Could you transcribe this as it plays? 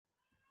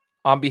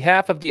On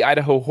behalf of the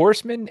Idaho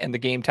Horsemen and the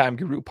Game Time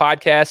Guru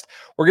podcast,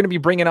 we're going to be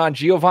bringing on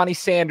Giovanni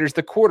Sanders,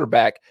 the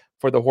quarterback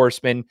for the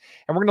Horsemen, and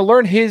we're going to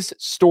learn his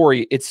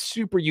story. It's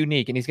super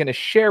unique, and he's going to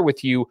share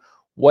with you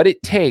what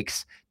it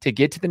takes to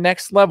get to the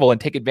next level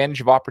and take advantage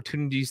of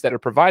opportunities that are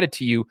provided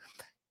to you,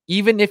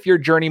 even if your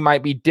journey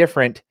might be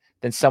different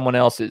than someone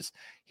else's.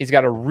 He's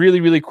got a really,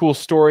 really cool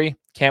story.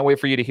 Can't wait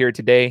for you to hear it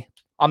today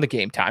on the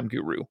Game Time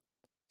Guru.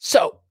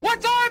 So,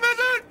 what time is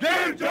it?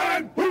 Game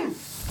time!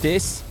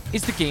 This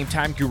is the Game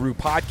Time Guru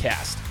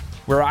podcast,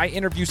 where I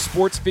interview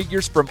sports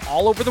figures from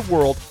all over the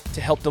world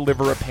to help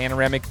deliver a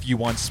panoramic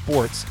view on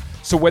sports.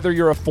 So whether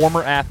you're a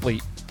former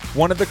athlete,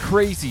 one of the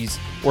crazies,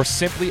 or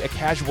simply a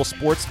casual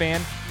sports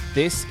fan,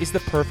 this is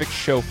the perfect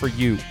show for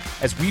you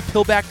as we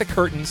peel back the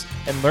curtains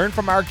and learn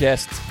from our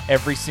guests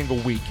every single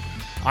week.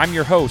 I'm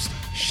your host,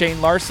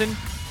 Shane Larson,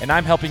 and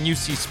I'm helping you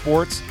see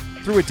sports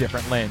through a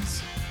different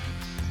lens.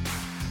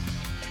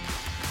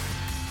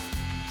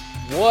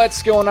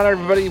 What's going on,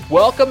 everybody?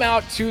 Welcome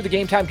out to the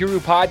Game Time Guru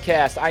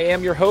podcast. I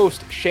am your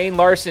host, Shane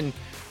Larson.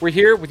 We're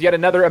here with yet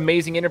another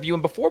amazing interview.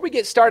 And before we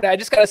get started, I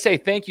just got to say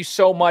thank you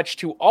so much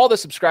to all the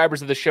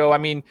subscribers of the show. I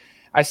mean,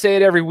 I say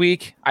it every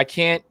week. I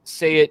can't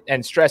say it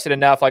and stress it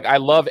enough. Like, I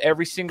love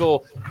every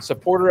single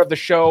supporter of the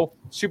show.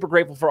 Super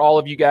grateful for all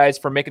of you guys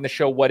for making the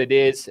show what it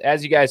is.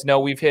 As you guys know,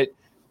 we've hit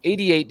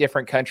 88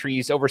 different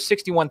countries, over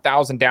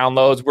 61,000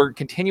 downloads. We're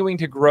continuing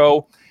to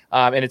grow,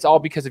 and it's all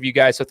because of you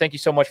guys. So thank you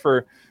so much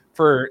for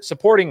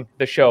supporting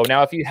the show.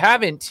 Now, if you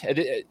haven't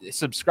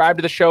subscribed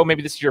to the show,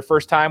 maybe this is your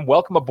first time,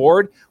 welcome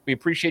aboard. We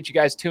appreciate you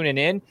guys tuning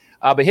in,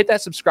 but hit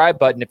that subscribe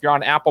button. If you're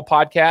on Apple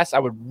Podcasts, I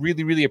would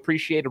really, really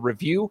appreciate a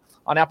review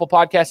on Apple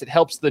Podcasts. It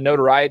helps the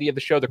notoriety of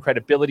the show, the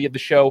credibility of the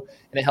show,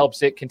 and it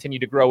helps it continue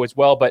to grow as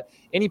well. But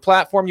any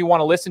platform you want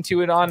to listen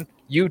to it on,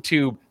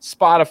 YouTube,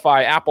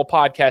 Spotify, Apple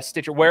Podcasts,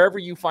 Stitcher, wherever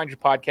you find your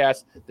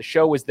podcast, the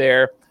show is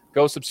there.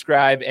 Go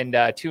subscribe and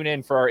tune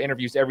in for our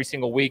interviews every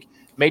single week.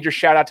 Major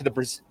shout out to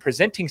the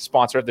presenting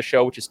sponsor of the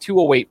show, which is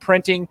 208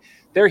 Printing.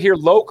 They're here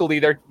locally.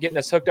 They're getting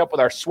us hooked up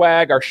with our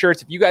swag, our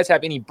shirts. If you guys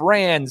have any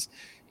brands,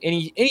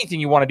 anything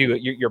you want to do,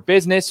 your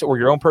business or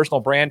your own personal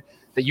brand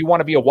that you want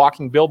to be a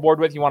walking billboard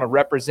with, you want to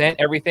represent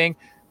everything,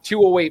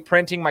 208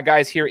 Printing, my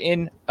guys here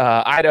in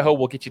Idaho,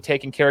 will get you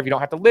taken care of. You don't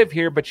have to live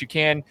here, but you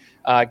can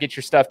get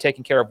your stuff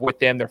taken care of with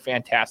them. They're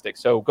fantastic.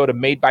 So go to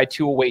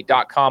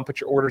madeby208.com, put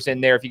your orders in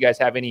there if you guys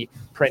have any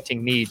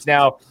printing needs.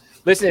 Now,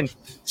 listen,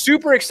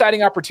 super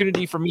exciting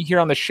opportunity for me here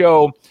on the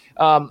show.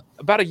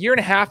 About a year and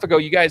a half ago,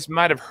 you guys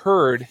might have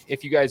heard,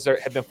 if you guys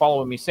have been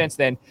following me since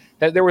then,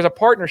 that there was a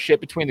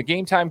partnership between the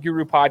Game Time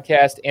Guru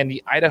podcast and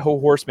the Idaho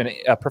Horsemen,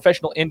 a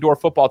professional indoor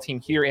football team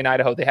here in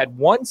Idaho. They had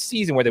one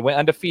season where they went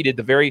undefeated,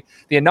 the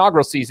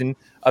inaugural season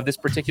of this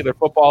particular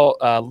football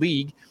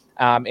league,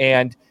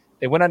 and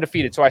they went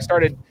undefeated. So I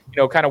started,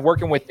 kind of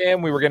working with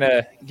them. We were going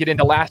to get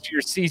into last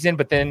year's season,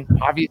 but then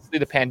obviously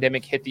the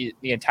pandemic hit the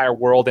entire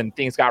world and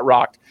things got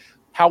rocked.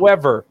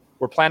 However,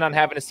 we're planning on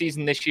having a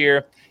season this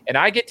year, and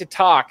I get to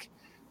talk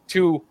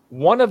to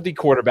one of the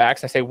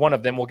quarterbacks. I say one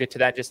of them. We'll get to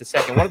that in just a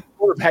second. One of the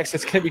quarterbacks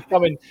that's going to be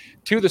coming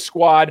to the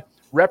squad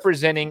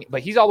representing,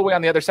 but he's all the way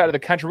on the other side of the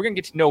country. We're going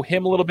to get to know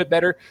him a little bit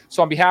better.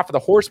 So on behalf of the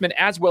Horsemen,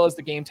 as well as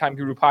the Game Time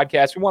Guru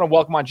podcast, we want to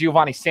welcome on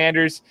Giovanni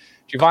Sanders.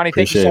 Giovanni,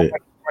 thank you so much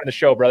for joining the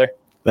show, brother.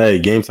 Hey,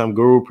 Game Time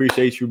Guru,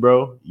 appreciate you,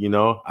 bro.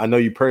 I know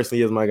you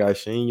personally as my guy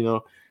Shane,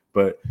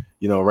 but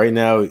right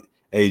now,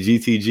 hey,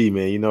 GTG,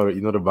 man, you know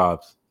the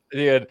vibes.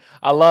 Dude,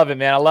 I love it,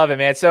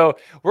 man. So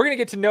we're going to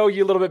get to know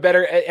you a little bit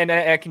better. And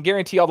I can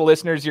guarantee all the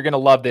listeners, you're going to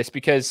love this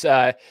because,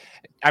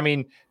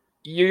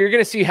 you're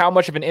going to see how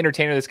much of an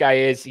entertainer this guy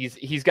is.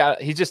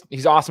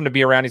 He's awesome to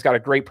be around. He's got a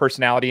great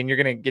personality, and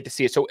you're going to get to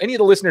see it. So any of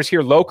the listeners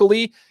here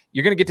locally,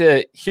 you're going to get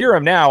to hear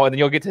him now, and then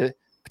you'll get to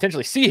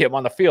potentially see him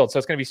on the field. So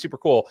it's going to be super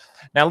cool.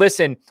 Now,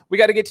 listen, we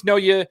got to get to know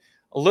you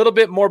a little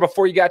bit more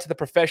before you got to the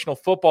professional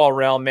football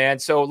realm, man.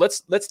 So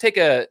let's take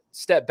a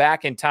step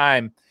back in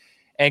time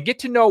and get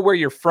to know where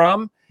you're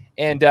from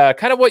and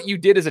kind of what you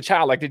did as a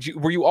child. Like,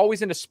 were you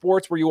always into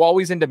sports? Were you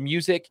always into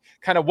music?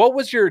 Kind of what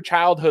was your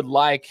childhood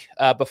like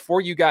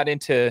before you got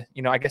into,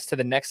 I guess, to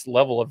the next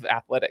level of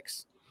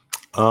athletics?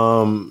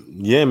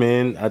 Yeah,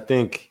 man. I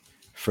think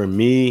for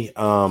me,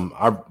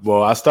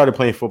 I started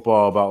playing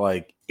football about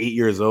like 8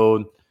 years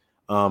old.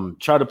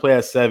 Tried to play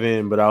at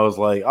 7, but I was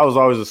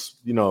always a,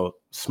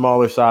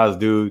 smaller size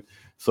dude.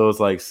 So it's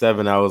like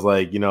 7. I was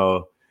like,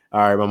 all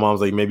right, my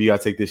mom's like, maybe you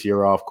gotta take this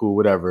year off. Cool,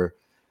 whatever.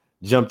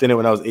 Jumped in it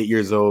when I was 8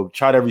 years old,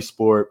 tried every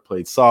sport,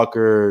 played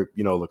soccer,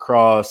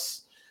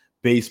 lacrosse,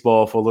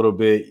 baseball for a little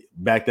bit.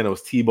 Back then it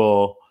was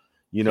t-ball,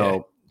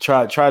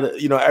 try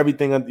to,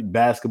 everything,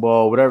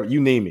 basketball, whatever,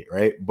 you name it,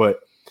 right? But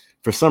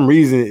for some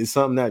reason, it's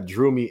something that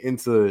drew me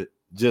into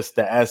just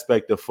the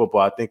aspect of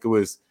football. I think it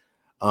was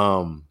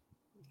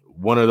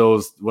one of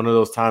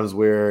those times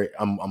where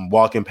I'm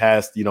walking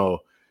past,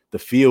 the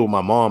field with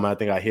my mom. I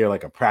think I hear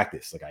like a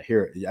practice,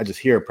 I just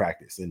hear a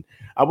practice. And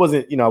I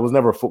wasn't, I was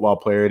never a football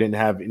player. I didn't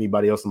have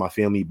anybody else in my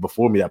family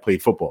before me that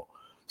played football.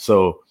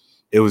 So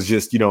it was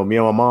just, me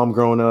and my mom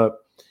growing up,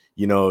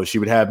 she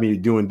would have me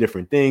doing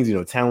different things,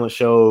 talent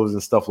shows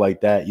and stuff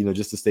like that,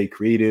 just to stay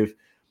creative.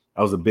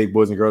 I was a big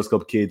Boys and Girls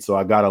Club kid, so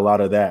I got a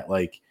lot of that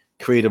like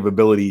creative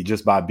ability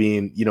just by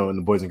being, in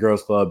the Boys and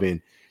Girls Club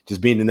and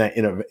just being in that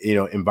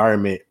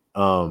environment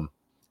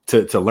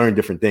to learn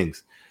different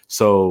things.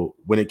 So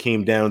when it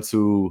came down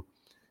to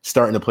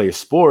starting to play a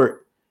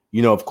sport,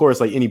 of course,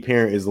 like any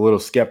parent is a little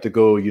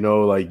skeptical,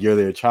 like you're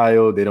their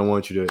child. They don't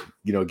want you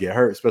to, get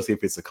hurt, especially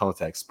if it's a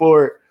contact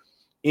sport.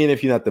 And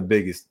if you're not the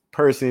biggest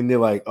person, they're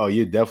like, oh,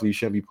 you definitely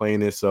shouldn't be playing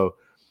this. So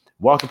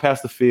walking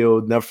past the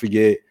field, never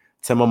forget,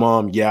 tell my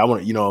mom, yeah, I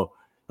want to,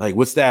 like,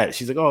 what's that?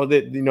 She's like, oh,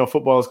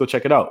 football, let's go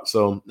check it out.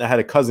 So I had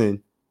a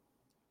cousin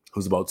who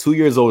was about 2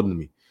 years older than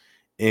me.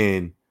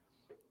 And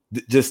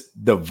just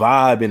the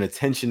vibe and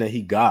attention that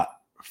he got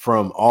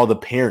from all the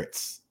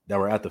parents that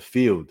were at the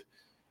field,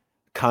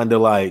 kind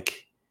of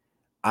like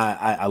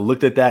I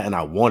looked at that and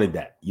I wanted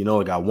that,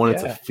 like I wanted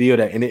to feel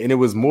that. And it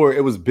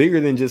was bigger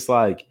than just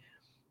like,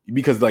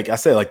 because like I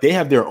said, like they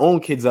have their own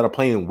kids that are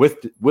playing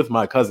with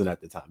my cousin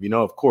at the time,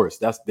 of course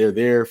they're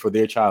there for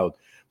their child,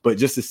 but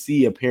just to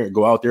see a parent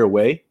go out their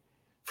way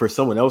for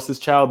someone else's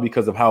child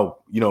because of how,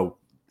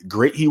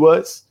 great he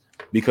was,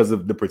 because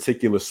of the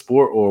particular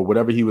sport or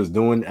whatever he was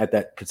doing at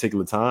that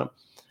particular time,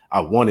 I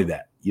wanted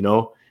that, It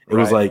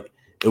was like,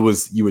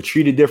 you were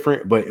treated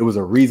different, but it was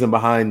a reason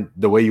behind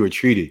the way you were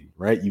treated,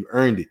 right? You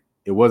earned it.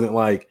 It wasn't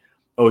like,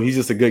 oh, he's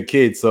just a good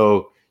kid,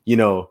 so,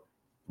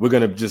 we're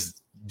going to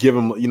just give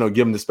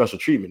him the special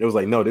treatment. It was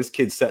like, no, this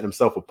kid's setting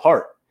himself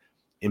apart.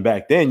 And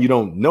back then you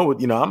don't know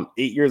what, I'm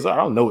 8 years old. I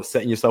don't know what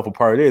setting yourself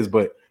apart is,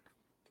 but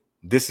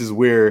this is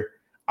where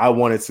I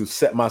wanted to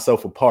set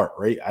myself apart,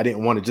 right? I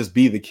didn't want to just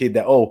be the kid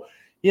that, oh,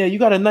 yeah, you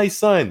got a nice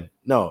son.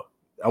 No,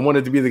 I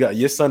wanted to be the guy.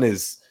 Your son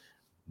is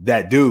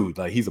that dude.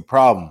 Like, he's a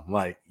problem.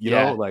 Like, you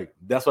know, like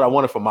that's what I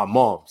wanted for my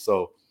mom.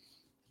 So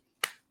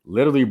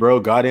literally,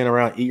 bro, got in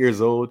around 8 years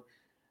old.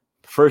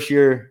 First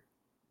year,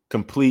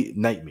 complete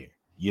nightmare,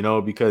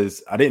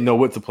 because I didn't know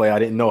what to play. I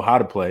didn't know how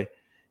to play.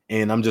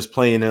 And I'm just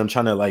playing and I'm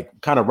trying to like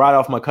kind of ride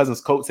off my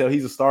cousin's coattail.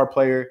 He's a star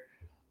player.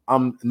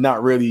 I'm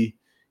not really,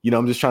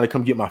 I'm just trying to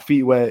come get my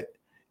feet wet.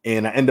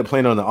 And I end up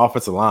playing on the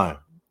offensive line.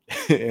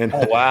 And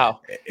oh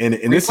wow! And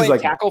this is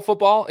like tackle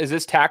football. Is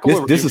this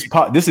tackle? This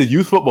is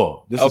youth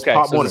football. This is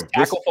Pop Warner.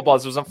 Tackle football.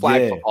 This wasn't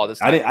flag football. This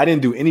time. I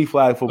didn't do any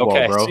flag football,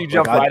 bro. So you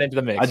jumped right into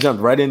the mix. I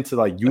jumped right into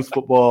like youth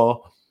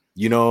football.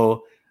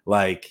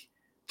 Like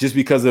just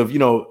because of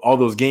all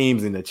those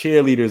games and the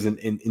cheerleaders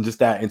and just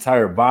that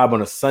entire vibe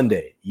on a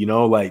Sunday.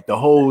 Like the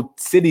whole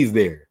city's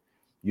there.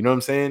 You know what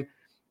I'm saying?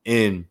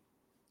 And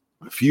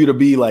for you to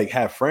be like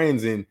have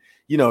friends and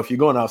if you're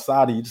going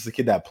outside and you're just a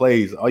kid that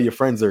plays, all your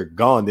friends are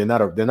gone. They're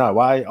not.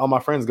 Why all my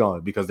friends gone?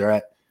 Because they're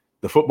at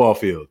the football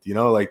field,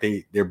 like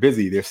they're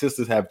busy. Their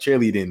sisters have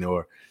cheerleading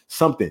or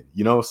something,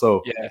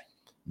 So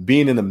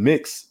being in the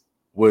mix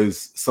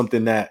was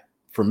something that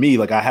for me,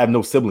 like I have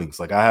no siblings.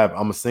 Like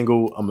I'm a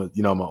single, I'm an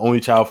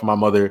only child for my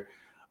mother.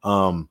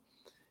 And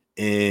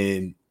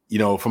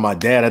for my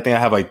dad, I think I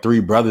have like 3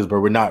 brothers, but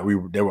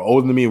they were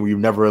older than me and we were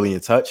never really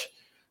in touch.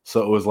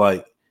 So it was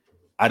like,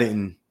 I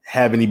didn't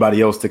have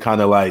anybody else to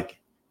kind of like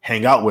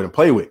hang out with and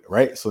play with,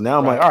 right? So now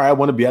I'm like, all right, I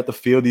want to be at the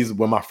field. These are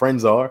where my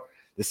friends are.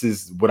 This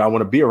is what I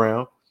want to be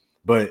around.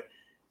 But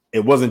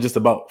it wasn't just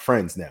about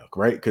friends now,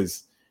 right?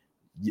 Because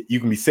you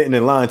can be sitting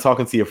in line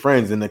talking to your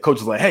friends, and the coach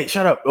is like, "Hey,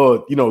 shut up!"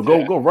 Or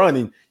go run,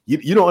 and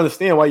you don't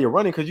understand why you're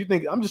running because you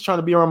think I'm just trying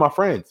to be around my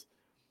friends.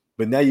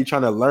 But now you're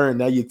trying to learn.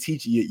 Now you're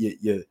teaching.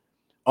 You're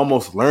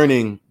almost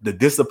learning the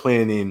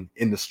discipline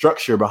and the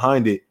structure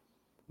behind it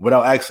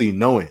without actually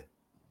knowing.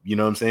 You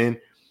know what I'm saying?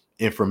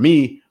 And for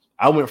me,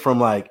 I went from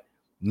like,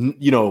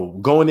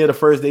 going there the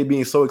first day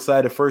being so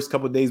excited, first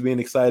couple of days being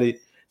excited.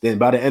 Then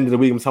by the end of the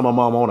week, I'm telling my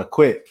mom I want to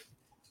quit.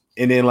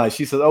 And then like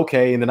she says,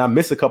 okay. And then I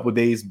miss a couple of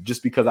days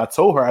just because I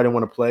told her I didn't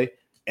want to play.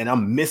 And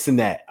I'm missing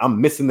that.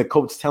 I'm missing the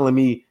coach telling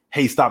me,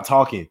 hey, stop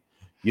talking,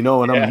 and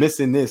I'm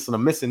missing this and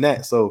I'm missing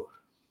that. So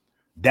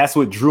that's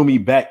what drew me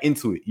back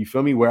into it. You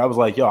feel me? Where I was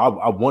like, yo,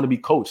 I want to be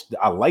coached.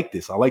 I like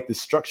this. I like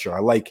this structure. I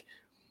like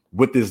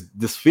with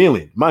this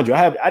feeling. Mind you,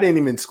 I didn't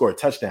even score a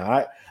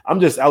touchdown. I'm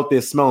just out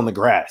there smelling the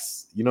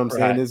grass. You know what I'm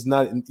saying? It's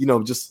not,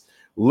 just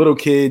little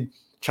kid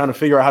trying to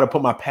figure out how to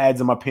put my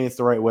pads in my pants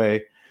the right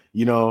way,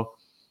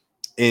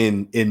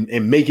 and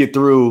make it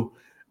through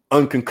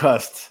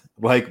unconcussed,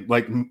 like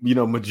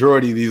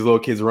majority of these little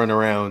kids run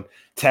around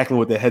tackling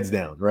with their heads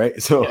down,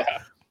 right? So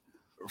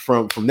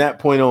from that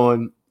point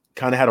on,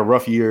 kind of had a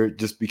rough year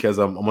just because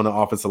I'm on the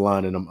offensive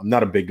line and I'm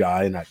not a big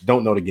guy and I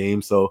don't know the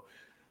game. So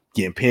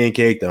getting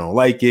pancaked, I don't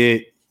like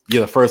it.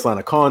 You're the first line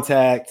of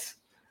contact.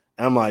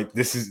 I'm like,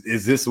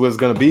 is this what's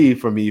going to be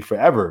for me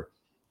forever?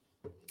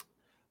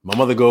 My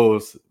mother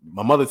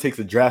takes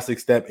a drastic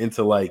step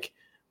into like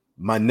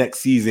my next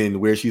season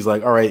where she's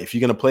like, all right, if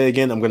you're going to play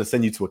again, I'm going to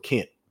send you to a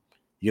camp.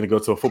 You're going to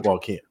go to a football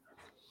camp.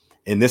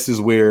 And this is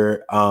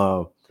where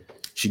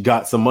she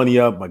got some money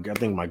up. I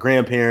think my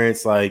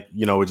grandparents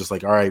were just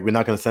like, all right, we're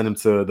not going to send him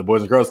to the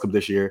Boys and Girls Club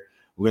this year.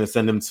 We're going to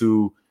send him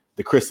to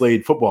the Chris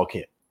Slade football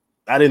camp.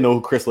 I didn't know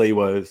who Chris Lay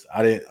was.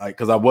 I didn't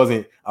because I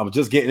was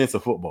just getting into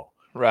football.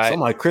 Right. So I'm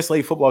like, Chris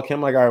Lay football camp.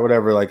 I'm like, all right,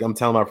 whatever. Like, I'm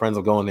telling my friends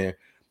I'm going there.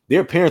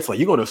 Their parents like,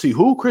 you're going to see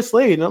who? Chris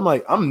Lay? And I'm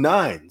like, I'm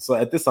 9. So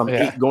at this, I'm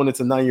 8 going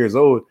into 9 years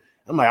old.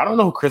 I'm like, I don't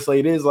know who Chris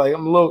Lay is. Like,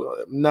 I'm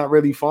not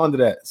really fond of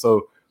that.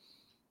 So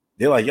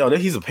they're like, yo,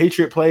 he's a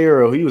Patriot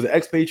player, or he was an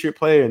ex-Patriot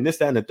player, and this,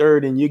 that, and the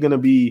third, and you're going to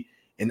be,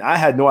 and I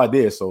had no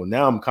idea. So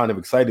now I'm kind of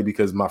excited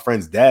because my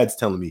friend's dad's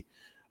telling me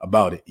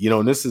about it,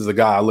 and this is a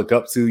guy I look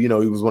up to. He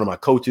was one of my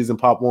coaches in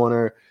Pop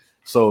Warner.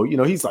 So,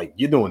 he's like,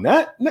 you're doing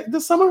that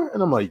this summer?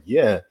 And I'm like,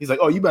 yeah. He's like,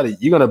 oh, you're going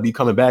to be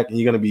coming back and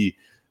you're going to be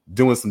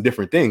doing some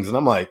different things. And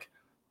I'm like,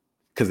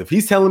 because if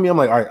he's telling me, I'm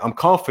like, all right, I'm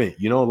confident,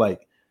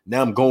 like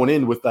now I'm going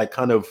in with like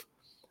kind of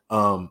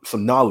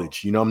some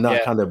knowledge, I'm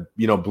not kind of,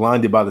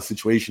 blinded by the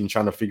situation,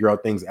 trying to figure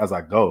out things as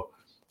I go.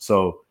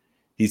 So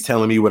he's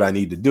telling me what I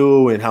need to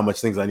do and how much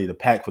things I need to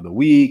pack for the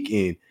week.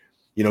 And,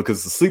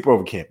 because it's a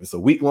sleepover camp. It's a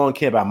week-long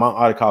camp at Mount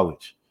Ida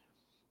College.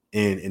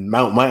 And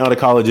Mount Ida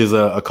College is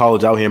a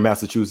college out here in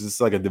Massachusetts.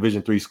 It's like a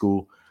Division III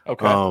school.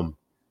 Okay.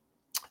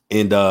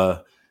 And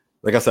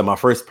like I said,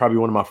 probably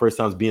one of my first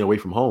times being away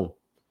from home.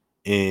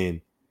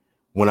 And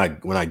when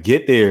I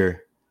get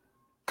there,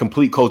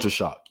 complete culture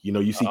shock.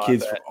 You see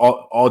kids from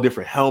all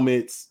different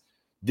helmets,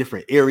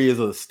 different areas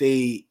of the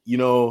state,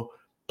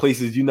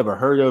 places you never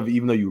heard of,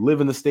 even though you live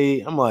in the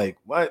state. I'm like,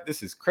 what?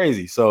 This is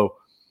crazy. So,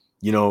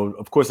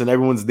 of course, and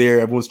everyone's there.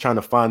 Everyone's trying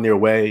to find their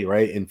way,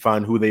 right? And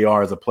find who they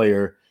are as a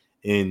player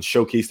and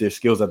showcase their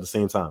skills at the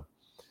same time.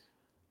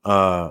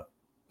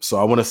 So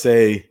I want to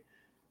say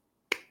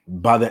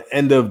by the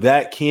end of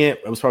that camp,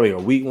 it was probably a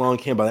week-long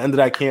camp. By the end of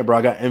that camp, bro,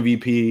 I got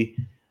MVP.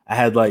 I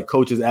had like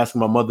coaches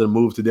asking my mother to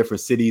move to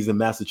different cities in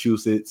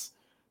Massachusetts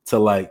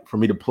for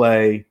me to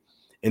play.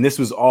 And this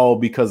was all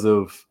because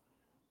of,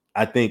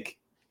 I think,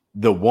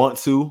 the want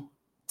to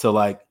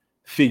like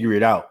figure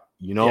it out.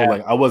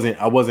 Like I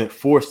wasn't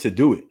forced to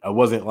do it. I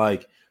wasn't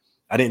like,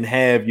 I didn't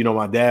have,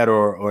 my dad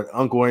or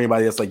uncle or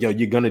anybody that's like, yo,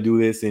 you're going to do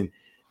this. And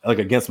like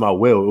against my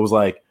will, it was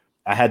like,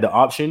 I had the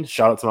option.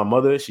 Shout out to my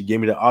mother. She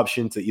gave me the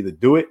option to either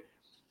do it.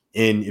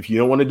 And if you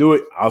don't want to do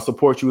it, I'll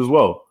support you as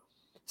well.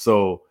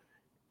 So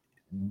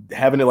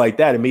having it like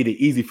that, it made it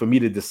easy for me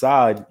to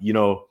decide,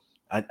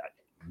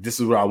 this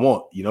is what I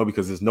want,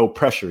 because there's no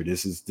pressure.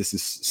 This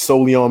is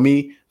solely on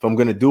me. If I'm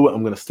going to do it,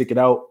 I'm going to stick it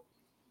out.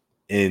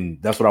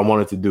 And that's what I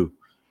wanted to do.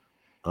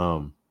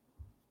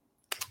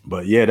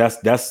 But yeah,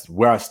 that's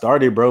where I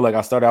started, bro. Like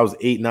I was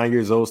 8, 9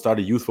 years old,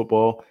 started youth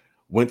football,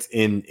 went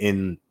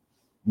in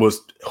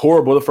was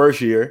horrible the first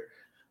year,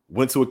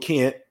 went to a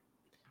camp,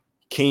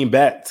 came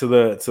back to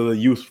the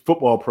youth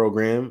football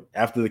program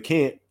after the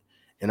camp,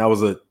 and I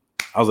was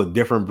a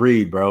different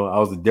breed, bro. I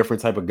was a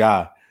different type of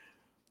guy.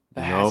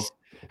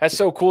 That's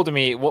so cool to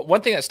me.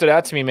 One thing that stood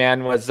out to me,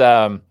 man, was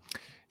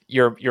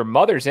your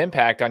mother's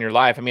impact on your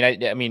life. I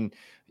mean,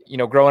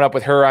 growing up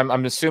with her,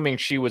 I'm assuming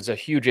she was a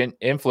huge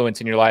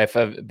influence in your life,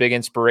 a big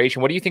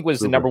inspiration. What do you think was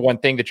the number one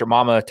thing that your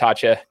mama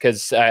taught you?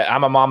 Because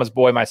I'm a mama's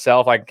boy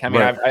myself. I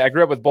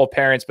grew up with both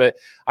parents, but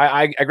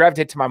I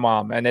gravitate to my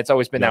mom, and it's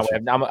always been that way.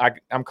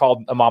 I'm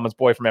called a mama's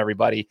boy from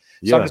everybody.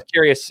 So I'm just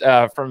curious,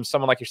 from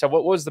someone like yourself,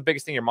 what was the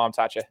biggest thing your mom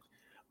taught you?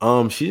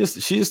 She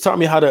just taught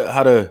me how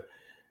to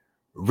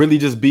really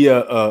just be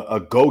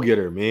a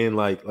go-getter, man.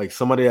 Like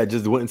somebody that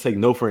just wouldn't take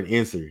no for an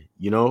answer,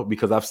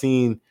 because I've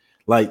seen.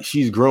 Like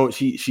she's grown,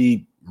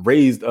 she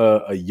raised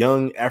a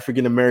young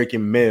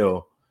African-American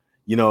male,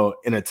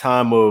 in a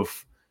time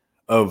of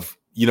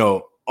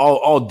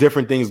all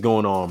different things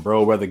going on,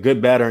 bro, whether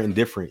good, bad, or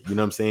indifferent, you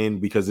know what I'm saying?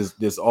 Because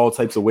there's all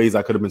types of ways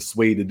I could have been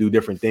swayed to do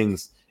different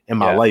things in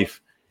my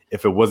life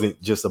if it wasn't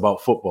just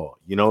about football,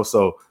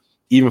 So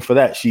even for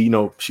that, she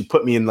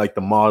put me in like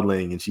the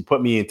modeling, and she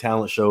put me in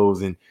talent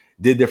shows and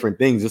did different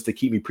things just to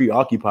keep me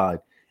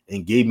preoccupied,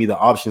 and gave me the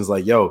options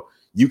like, yo,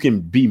 you can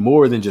be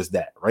more than just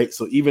that, right?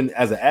 So even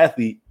as an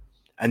athlete,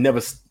 I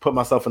never put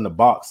myself in the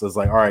box. It's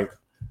like, all right,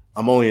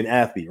 I'm only an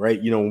athlete, right?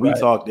 When we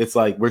talk, it's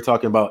like we're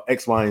talking about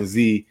X, Y, and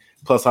Z,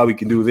 plus how we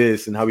can do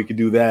this and how we can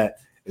do that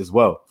as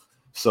well.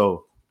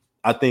 So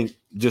I think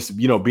just,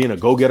 being a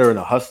go-getter and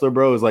a hustler,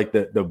 bro, is like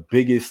the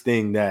biggest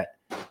thing that,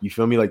 you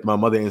feel me, like my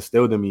mother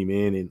instilled in me,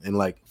 man. And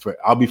like,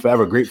 I'll be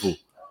forever grateful,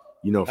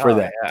 for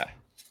that. Yeah.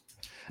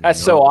 That's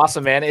so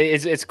awesome, man.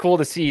 It's cool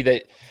to see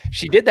that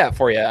she did that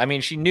for you. I mean,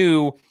 she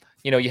knew,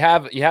 you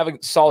have a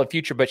solid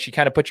future, but she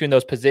kind of put you in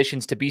those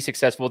positions to be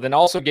successful. Then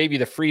also gave you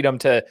the freedom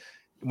to,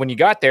 when you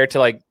got there, to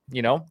like,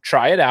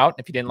 try it out.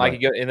 If you didn't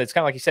like it, and it's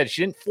kind of like you said,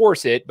 she didn't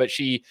force it, but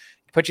she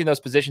put you in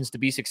those positions to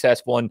be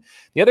successful. And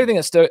the other thing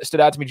that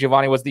stood out to me,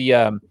 Giovanni, was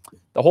the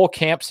whole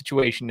camp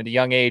situation at a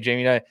young age. I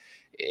mean,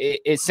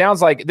 it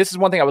sounds like this is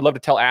one thing I would love to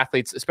tell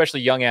athletes,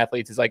 especially young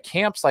athletes, is like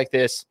camps like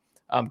this.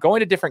 Going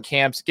to different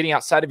camps, getting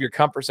outside of your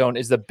comfort zone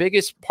is the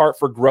biggest part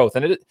for growth.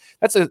 And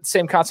that's the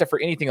same concept for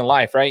anything in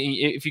life, right?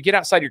 If you get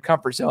outside your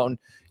comfort zone,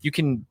 you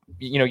can,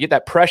 get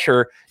that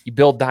pressure, you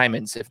build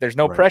diamonds. If there's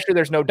no pressure,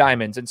 there's no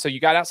diamonds. And so you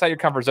got outside your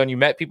comfort zone, you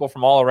met people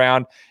from all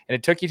around, and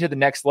it took you to the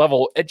next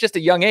level at just a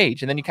young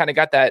age. And then you kind of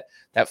got that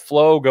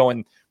flow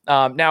going.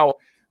 Now,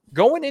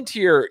 going into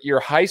your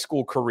high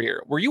school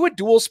career, were you a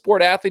dual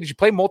sport athlete? Did you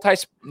play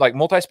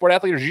multi-sport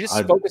athlete, or did you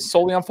just focus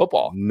solely on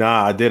football?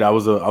 Nah, I did. I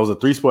was a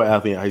 3-sport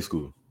athlete in high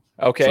school.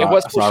 Okay.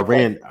 So I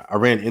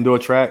ran indoor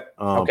track,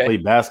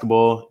 played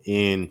basketball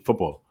and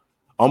football.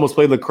 Almost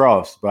played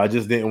lacrosse, but I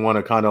just didn't want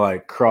to kind of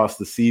like cross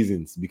the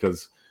seasons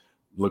because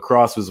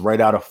lacrosse was right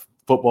out of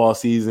football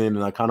season,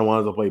 and I kind of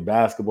wanted to play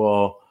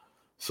basketball.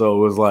 So it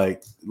was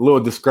like a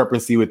little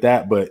discrepancy with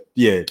that. But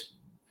yeah,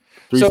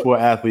 3-sport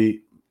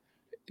athlete.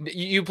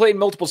 You played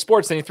multiple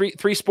sports, then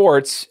three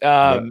sports.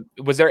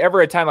 Was there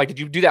ever a time, like, did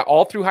you do that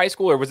all through high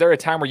school, or was there a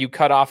time where you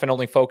cut off and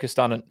only focused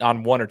on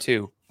one or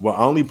two? Well,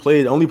 I only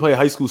played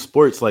high school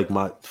sports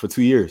for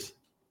 2 years.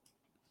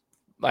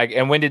 Like,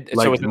 and when did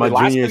like so was it my the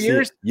last junior 2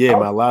 years? Yeah,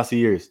 my last 2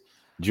 years,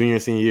 junior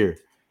and senior year.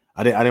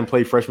 I didn't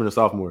play freshman and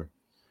sophomore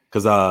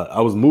because I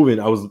was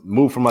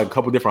moved from like a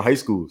couple different high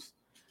schools.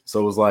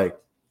 So it was like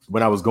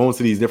when I was going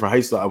to these different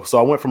high schools. So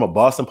I went from a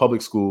Boston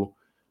public school,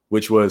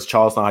 which was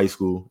Charlestown High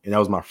School, and that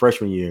was my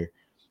freshman year.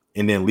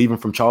 And then leaving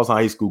from Charlestown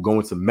High School,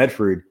 going to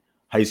Medford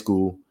High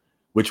School,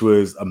 which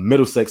was a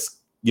Middlesex,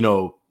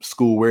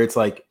 school where it's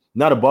like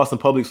not a Boston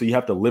public, so you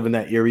have to live in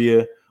that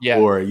area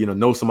or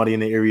know somebody in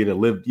the area to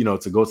live,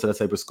 to go to that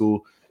type of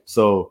school.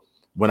 So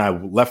when I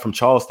left from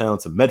Charlestown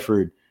to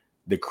Medford,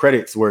 the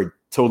credits were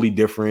totally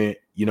different.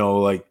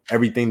 Like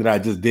everything that I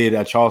just did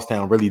at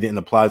Charlestown really didn't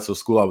apply to the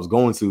school I was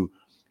going to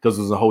because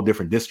it was a whole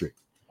different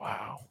district.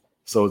 Wow.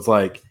 So it's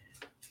like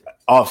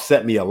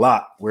offset me a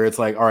lot where it's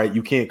like, all right,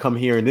 you can't come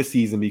here in this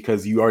season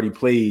because you already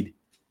played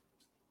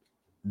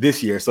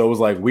this year. So it was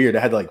like weird. I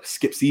had to like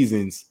skip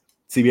seasons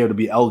to be able to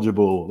be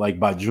eligible like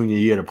by junior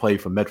year to play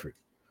for Medford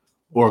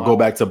or go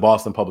back to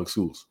Boston public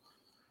schools.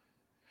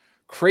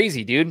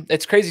 Crazy, dude.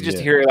 It's crazy just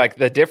to hear like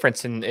the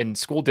difference in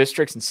school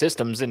districts and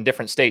systems in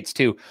different states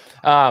too.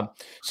 So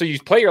you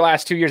play your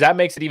last 2 years. That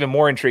makes it even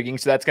more intriguing.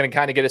 So that's going to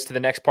kind of get us to the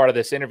next part of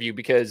this interview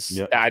because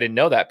I didn't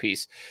know that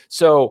piece.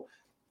 So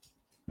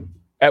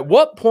at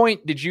what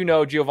point did you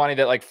know, Giovanni,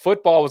 that like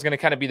football was going to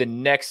kind of be the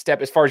next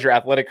step as far as your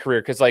athletic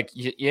career? Because like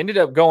you ended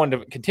up going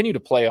to continue to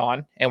play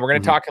on, and we're going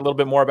to talk a little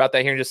bit more about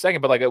that here in just a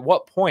second. But like at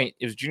what point,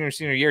 it was junior,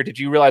 senior year, did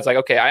you realize like,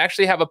 okay, I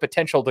actually have a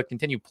potential to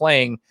continue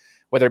playing,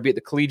 whether it be at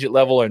the collegiate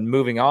level and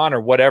moving on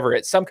or whatever,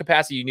 at some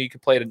capacity you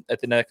could play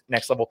at the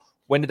next level?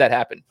 When did that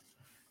happen?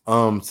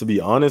 To be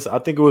honest, I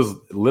think it was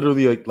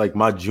literally like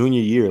my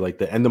junior year, like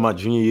the end of my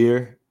junior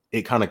year.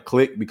 It kind of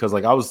clicked because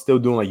like I was still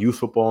doing like youth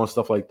football and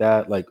stuff like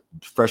that, like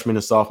freshman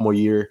and sophomore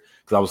year,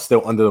 because I was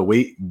still under the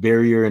weight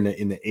barrier and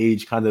in the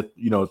age kind of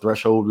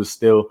threshold was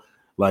still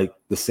like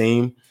the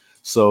same.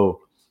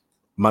 So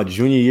my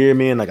junior year,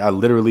 man, like I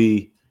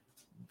literally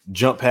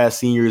jumped past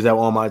seniors that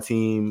were on my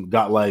team,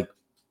 got like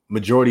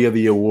majority of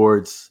the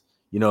awards,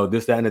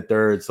 this, that, and the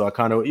third. So I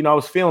kind of, I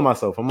was feeling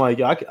myself. I'm like,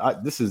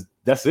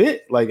 that's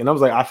it. Like, and I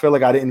was like, I feel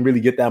like I didn't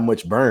really get that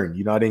much burn.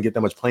 I didn't get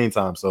that much playing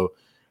time. So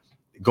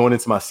going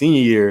into my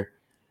senior year,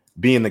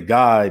 being the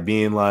guy,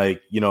 being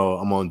like,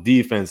 I'm on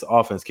defense,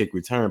 offense, kick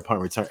return, punt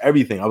return,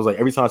 everything. I was like,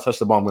 every time I touch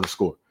the ball, I'm going to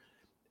score.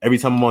 Every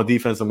time I'm on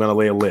defense, I'm going to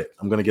lay a lick.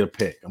 I'm going to get a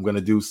pick. I'm going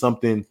to do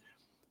something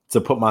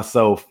to put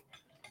myself,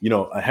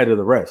 ahead of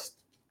the rest.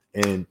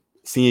 And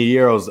senior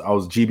year, I was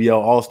GBL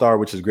All-Star,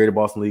 which is Greater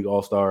Boston League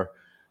All-Star,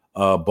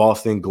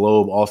 Boston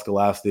Globe, All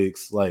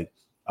Scholastics. Like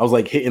I was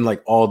like hitting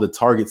like all the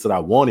targets that I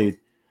wanted,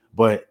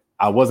 but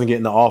I wasn't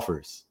getting the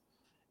offers.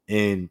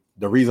 And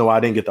the reason why I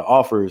didn't get the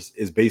offers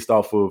is based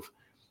off of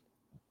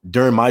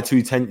during my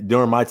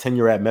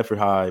tenure at Medford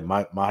High,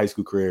 my high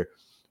school career,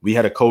 we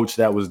had a coach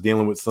that was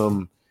dealing with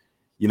some,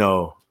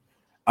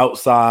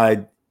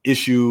 outside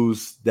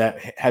issues that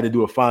had to do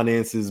with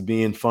finances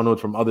being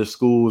funneled from other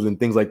schools and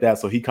things like that.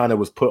 So he kind of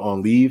was put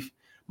on leave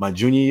my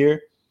junior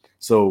year.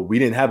 So we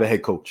didn't have a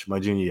head coach my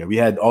junior year. We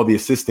had all the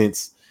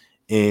assistants,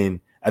 and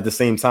at the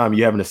same time,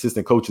 you have an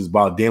assistant coaches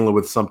while dealing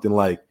with something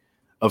like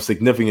of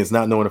significance,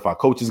 not knowing if our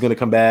coach is going to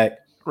come back.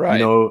 Right.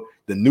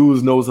 The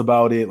news knows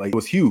about it. Like it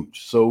was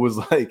huge. So it was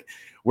like,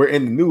 we're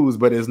in the news,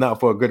 but it's not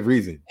for a good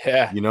reason.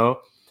 Yeah.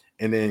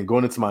 And then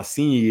going into my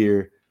senior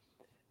year,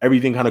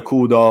 everything kind of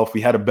cooled off.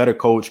 We had a better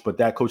coach, but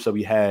that coach that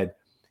we had,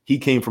 he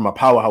came from a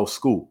powerhouse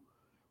school,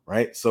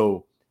 right?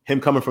 So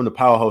him coming from the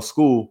powerhouse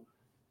school,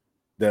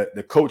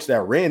 the coach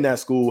that ran that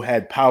school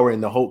had power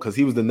in the whole, because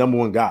he was the number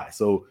one guy.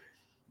 So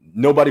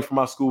nobody from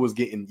our school was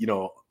getting,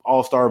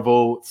 all-star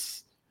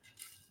votes.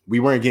 We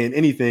weren't getting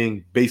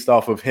anything based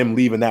off of him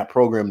leaving that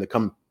program to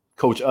come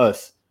coach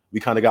us. We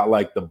kind of got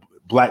like the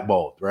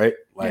blackballed, right?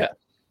 Like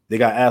they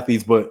got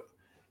athletes, but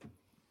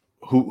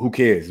who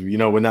cares?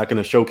 We're not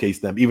going to showcase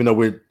them, even though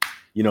we're,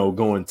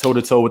 going toe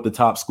to toe with the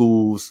top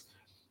schools,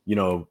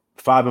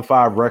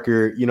 5-5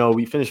 record,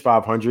 we finished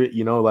 500,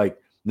 like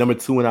number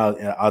 2 in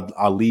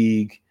our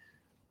league.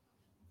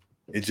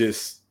 It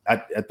just, I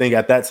think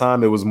at that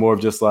time, it was more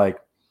of just like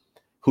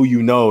who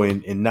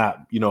and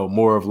not,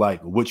 more of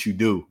like what you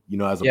do,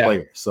 as a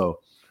player. So,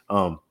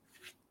 but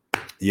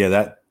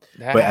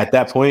at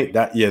that point,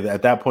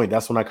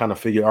 that's when I kind of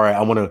figured, all right,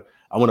 I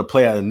want to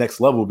play at the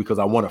next level because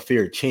I want a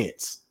fair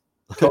chance.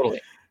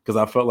 Totally. because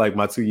I felt like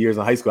my 2 years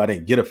in high school, I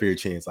didn't get a fair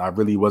chance. I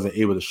really wasn't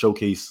able to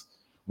showcase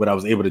what I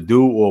was able to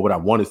do or what I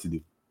wanted to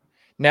do.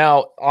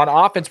 Now, on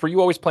offense, were you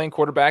always playing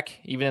quarterback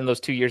even in those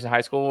 2 years in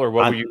high school, or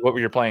what were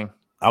you playing?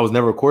 I was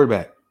never a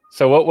quarterback.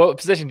 So what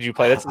position did you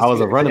play? I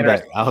was a running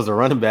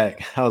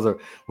back.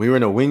 We were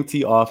in a wing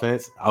T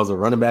offense. I was a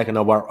running back and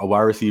a wide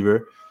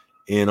receiver.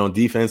 And on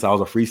defense, I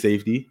was a free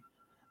safety.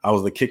 I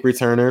was a kick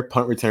returner,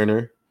 punt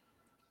returner.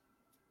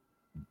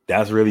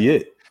 That's really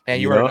it.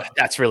 Man,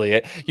 that's really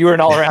it. You were an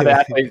all-around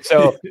athlete.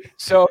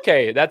 So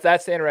okay,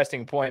 that's the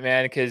interesting point,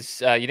 man, because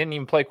you didn't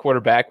even play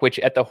quarterback, which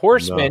at the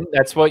Horsemen,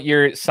 that's what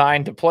you're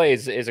signed to play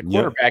is a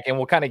quarterback. And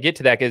we'll kind of get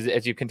to that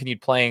as you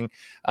continued playing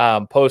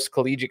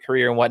post-collegiate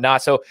career and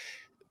whatnot. So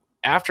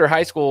after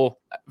high school,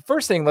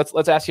 first thing,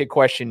 let's ask you a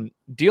question.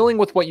 Dealing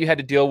with what you had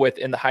to deal with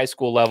in the high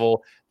school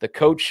level, the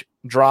coach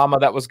drama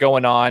that was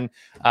going on,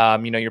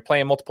 you're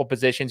playing multiple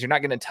positions. You're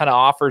not getting a ton of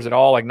offers at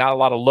all, like not a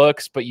lot of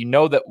looks, but you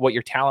know that what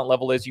your talent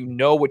level is, you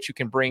know what you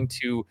can bring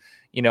to,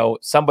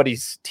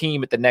 somebody's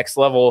team at the next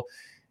level.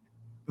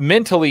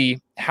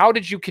 Mentally, how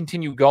did you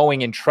continue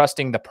going and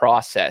trusting the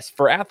process?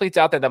 For athletes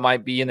out there that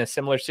might be in a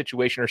similar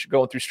situation or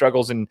going through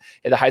struggles at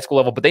the high school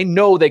level, but they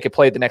know they could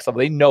play at the next level.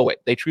 They know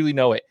it. They truly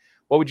know it.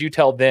 What would you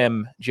tell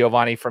them,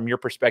 Giovanni, from your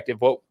perspective?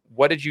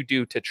 What did you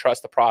do to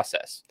trust the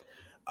process?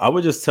 I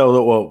would just tell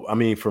them, well, I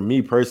mean, for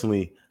me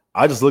personally,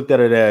 I just looked at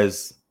it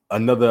as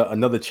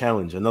another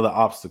challenge, another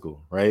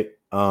obstacle, right?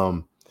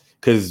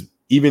 Because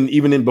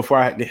even before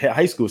I hit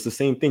high school, it's the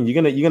same thing.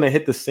 You're gonna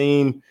hit the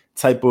same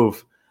type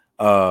of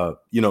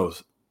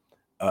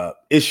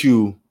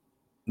issue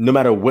no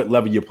matter what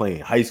level you're playing.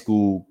 High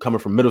school, coming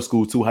from middle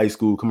school to high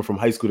school, coming from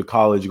high school to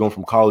college, you're going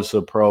from college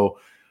to pro.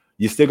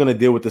 You're still going to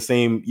deal with the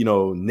same,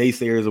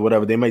 naysayers or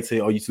whatever. They might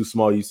say, oh, you're too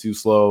small, you're too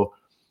slow.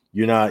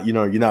 You're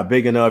not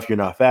big enough. You're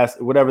not fast,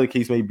 whatever the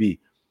case may be.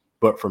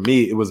 But for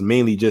me, it was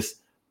mainly just,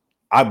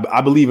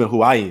 I believe in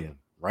who I am.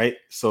 Right.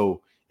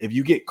 So if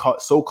you get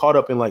caught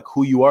up in like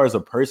who you are as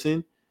a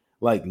person,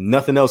 like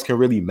nothing else can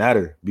really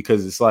matter,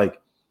 because it's like,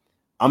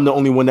 I'm the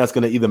only one that's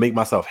going to either make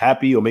myself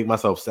happy or make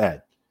myself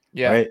sad.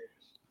 Yeah. Right.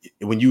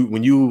 When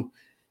you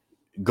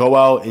go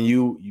out and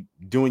you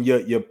doing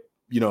your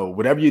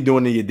whatever you're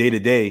doing in your day to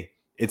day,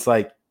 it's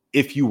like,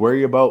 if you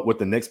worry about what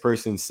the next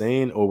person's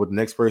saying or what the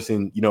next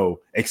person,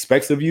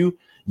 expects of you,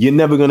 you're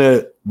never going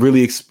to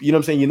really,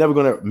 You're never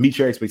going to meet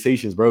your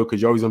expectations, bro,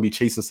 because you're always going to be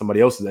chasing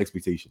somebody else's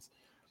expectations.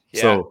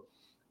 Yeah. So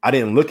I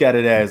didn't look at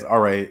it as, all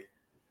right,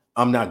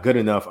 I'm not good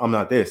enough, I'm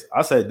not this.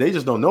 I said, they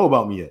just don't know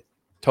about me yet.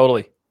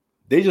 Totally.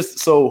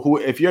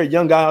 If you're a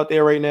young guy out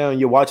there right now and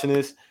you're watching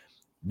this,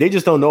 they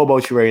just don't know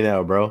about you right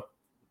now, bro.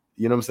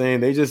 You know what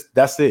I'm saying?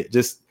 That's it.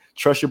 Just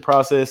trust your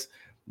process.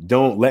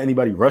 Don't let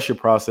anybody rush your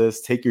process.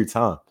 Take your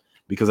time,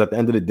 because at the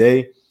end of the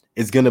day,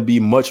 it's going to be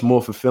much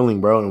more fulfilling,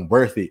 bro, and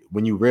worth it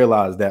when you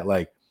realize that,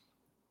 like,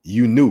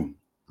 you knew,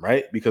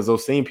 right? Because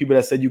those same people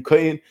that said you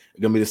couldn't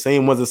are going to be the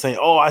same ones that saying,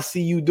 oh, I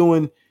see you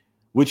doing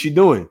what you're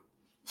doing.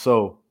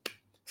 So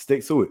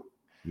stick to it,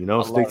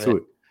 stick to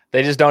it.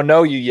 They just don't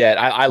know you yet.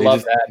 I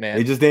love that, man.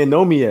 They just didn't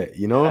know me yet,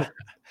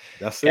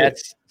 That's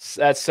it.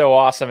 That's so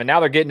awesome. And now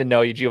they're getting to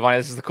know you, Giovanni.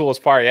 This is the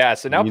coolest part. Yeah.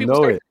 So now people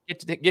start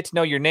get to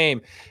know your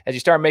name as you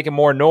start making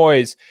more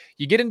noise.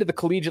 You get into the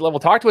collegiate level.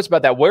 Talk to us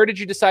about that. Where did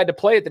you decide to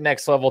play at the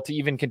next level to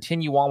even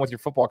continue on with your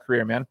football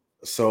career, man?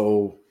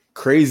 So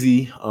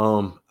crazy.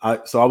 I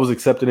was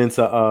accepted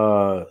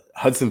into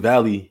Hudson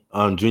Valley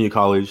junior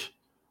college,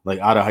 like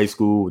out of high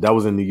school. That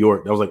was in New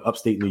York. That was like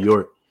upstate New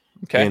York.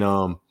 Okay.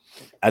 And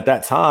at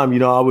that time,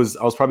 I was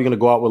probably going to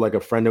go out with like a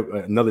friend,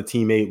 another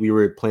teammate. We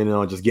were planning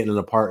on just getting an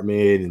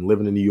apartment and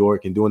living in New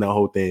York and doing that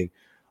whole thing.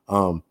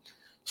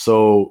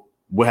 So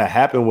what had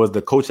happened was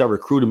the coach that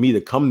recruited me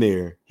to come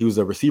there, he was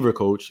a receiver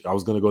coach. I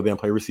was going to go there and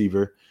play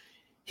receiver.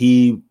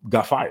 He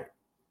got fired.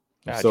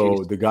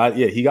 The guy,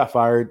 he got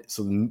fired.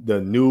 So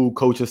the new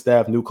coaching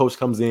staff, new coach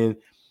comes in.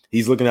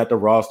 He's looking at the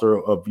roster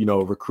of,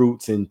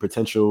 recruits and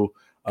potential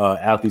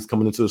athletes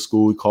coming into the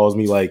school. He calls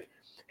me like,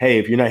 hey,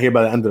 if you're not here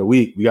by the end of the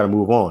week, we got to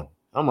move on.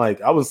 I'm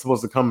like, I was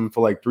supposed to come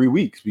for like 3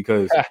 weeks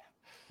because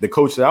the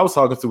coach that I was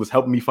talking to was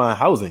helping me find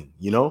housing.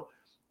 A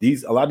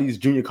lot of these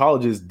junior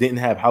colleges didn't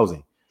have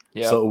housing.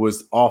 Yep. So it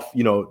was off,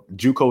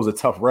 JUCO is a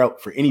tough route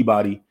for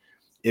anybody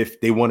if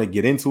they want to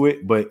get into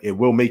it, but it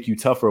will make you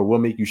tougher, it will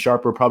make you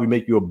sharper, probably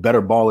make you a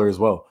better baller as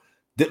well.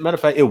 Matter of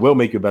fact, it will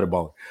make you a better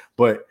baller.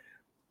 But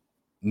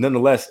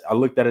nonetheless, I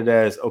looked at it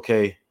as,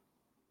 okay,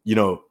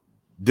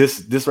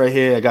 this right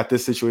here, I got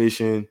this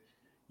situation,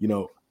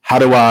 how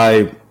do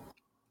I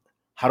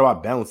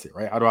balance it,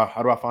 right? How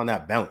do I find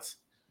that balance?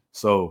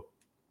 So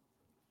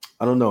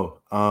I don't know.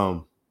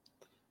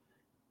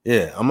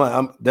 That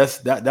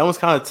one's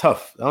kind of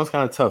tough. That one's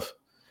kind of tough,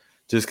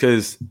 just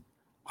because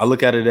I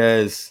look at it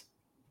as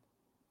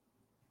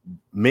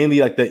mainly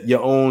like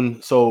your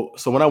own. So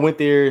when I went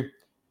there,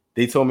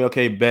 they told me,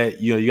 okay,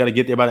 bet you got to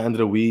get there by the end of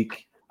the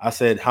week. I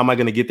said, how am I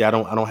going to get there? I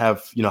don't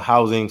have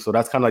housing. So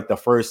that's kind of like the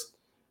first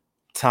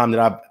time that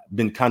I've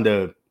been kind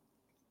of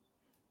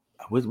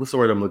what's the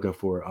word I'm looking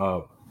for?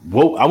 I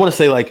want to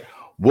say like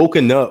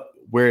woken up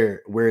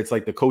where it's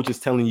like the coach is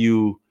telling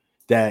you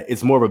that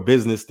it's more of a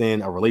business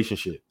than a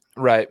relationship.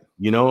 Right.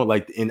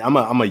 Like, and I'm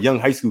a young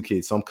high school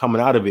kid, so I'm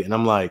coming out of it and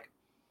I'm like,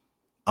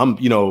 I'm,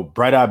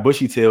 bright-eyed,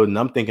 bushy-tailed, and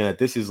I'm thinking that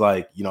this is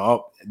like,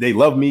 they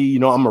love me,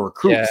 I'm a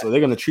recruit, so they're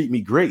going to treat me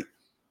great.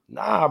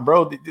 Nah,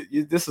 bro,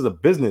 this is a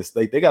business.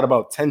 Like, they got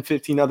about 10,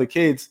 15 other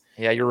kids.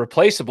 Yeah, you're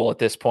replaceable at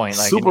this point.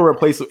 Like, super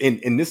replaceable.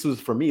 And this was,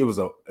 for me, it was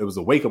a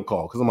wake-up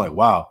call, because I'm like,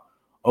 wow,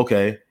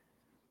 okay,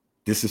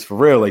 this is for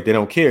real. Like, they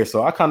don't care.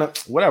 So I kind of,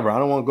 whatever, I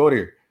don't want to go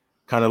there.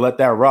 Kind of let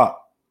that rock.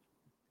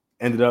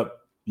 Ended up,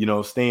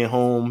 staying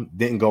home,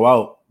 didn't go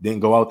out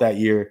that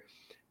year.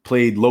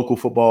 Played local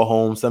football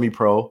home,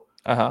 semi-pro.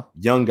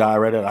 Young guy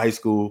right out of high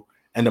school,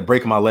 ended up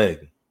breaking my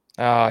leg.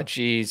 Oh,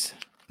 geez.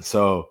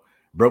 So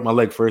broke my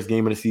leg first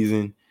game of the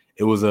season.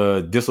 It was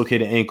a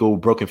dislocated ankle,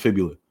 broken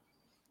fibula.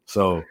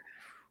 So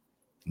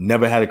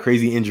never had a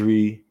crazy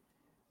injury.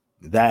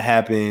 That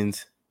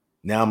happened.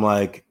 Now I'm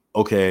like,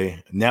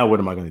 okay, now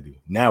what am I going to do?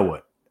 Now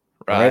what?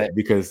 Right.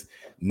 Because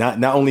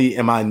not only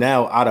am I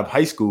now out of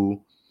high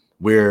school,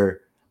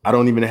 where I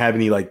don't even have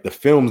any, like, the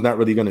film's not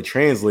really going to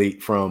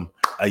translate from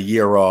a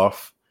year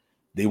off.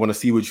 They want to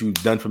see what you've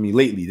done for me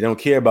lately. They don't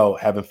care about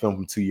having film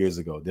from 2 years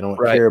ago. They don't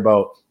care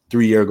about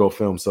 3 year ago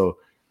film. So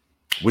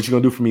what you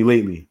going to do for me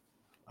lately?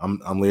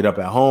 I'm laid up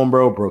at home,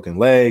 bro. Broken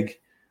leg,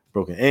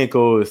 broken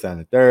ankle, this, that,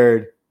 and the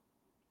third.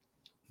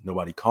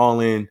 Nobody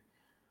calling.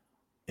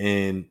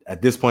 And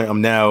at this point, I'm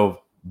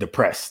now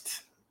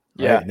depressed.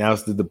 Right? Yeah. Now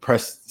it's the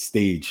depressed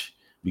stage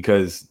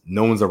because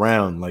no one's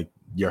around. Like,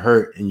 you're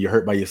hurt and you're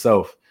hurt by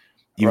yourself.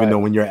 Even though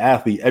when you're an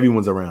athlete,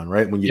 everyone's around,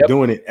 right? When you're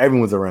doing it,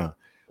 everyone's around.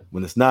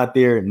 When it's not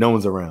there, no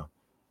one's around.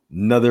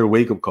 Another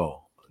wake-up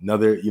call.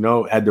 Another,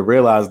 had to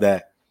realize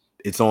that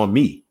it's on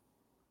me.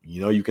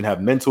 You can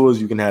have mentors,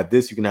 you can have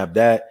this, you can have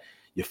that.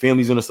 Your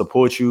family's going to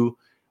support you,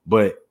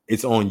 but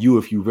it's on you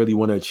if you really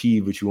want to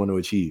achieve what you want to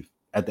achieve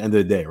at the end of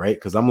the day, right?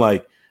 Because I'm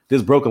like,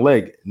 this broken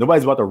leg,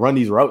 nobody's about to run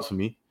these routes for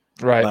me.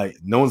 Right. Like,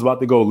 no one's about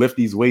to go lift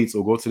these weights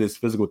or go to this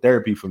physical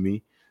therapy for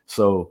me.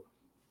 So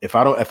if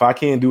I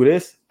can't do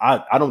this,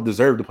 I don't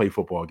deserve to play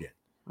football again.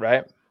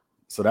 Right.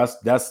 So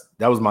that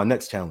was my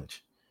next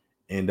challenge.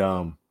 And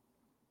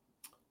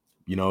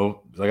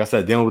like I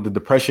said, dealing with the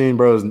depression,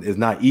 bro, is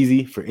not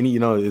easy for any,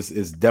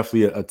 it's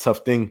definitely a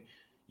tough thing,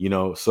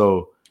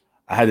 So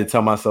I had to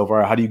tell myself, all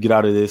right, how do you get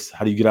out of this?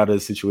 How do you get out of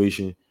this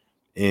situation?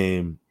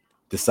 And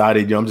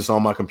decided, I'm just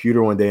on my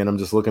computer one day and I'm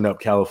just looking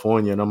up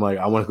California and I'm like,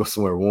 I want to go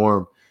somewhere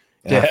warm.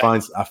 And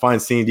I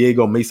find San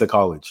Diego Mesa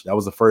College. That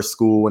was the first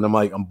school. And I'm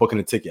like, I'm booking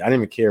a ticket. I didn't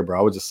even care, bro.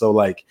 I was just so,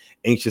 like,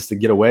 anxious to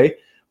get away.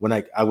 When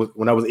I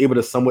was able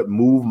to somewhat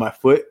move my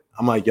foot,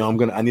 I'm like, yo,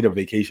 I need a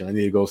vacation. I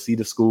need to go see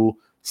the school,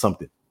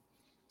 something.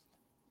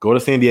 Go to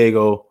San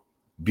Diego,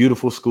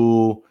 beautiful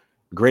school,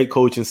 great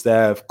coaching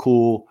staff,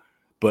 cool.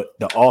 But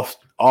the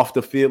off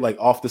the field, like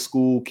off the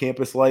school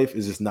campus life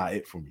is just not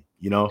it for me.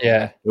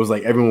 Yeah. It was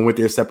like everyone went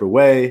their separate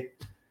way.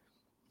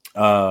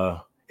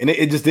 And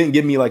it just didn't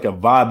give me like a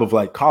vibe of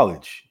like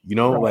college,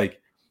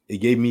 like it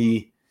gave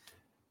me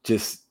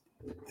just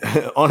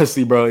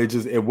honestly, bro,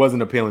 it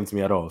wasn't appealing to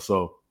me at all.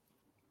 So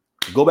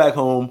go back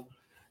home.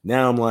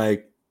 Now I'm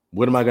like,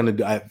 what am I going to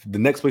do? The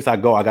next place I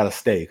go, I got to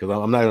stay because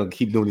I'm not going to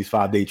keep doing these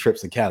 5-day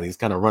trips in Cali. It's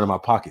kind of running my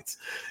pockets.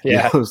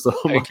 Yeah. So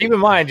keep in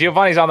mind,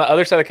 Giovanni's on the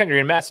other side of the country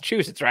in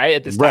Massachusetts, right?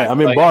 At this time. Right. I'm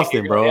in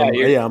Boston, bro.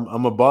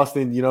 I'm a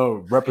Boston,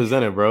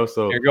 representative, bro.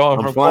 So you're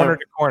going from corner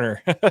to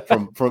corner.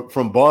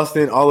 from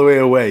Boston all the way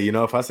away.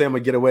 If I say I'm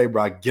going to get away,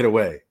 bro, I get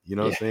away. You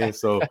know what I'm saying?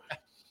 So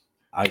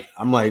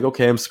I'm like,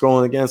 okay, I'm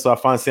scrolling again. So I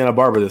find Santa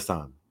Barbara this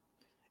time.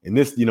 And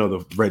this,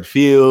 the red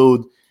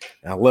field.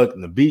 And I look,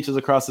 and the beach is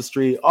across the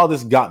street. All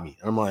this got me.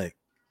 I'm like,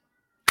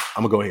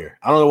 I'm gonna go here.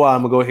 I don't know why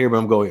I'm gonna go here, but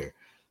I'm gonna go here.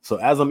 So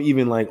as I'm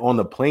even like on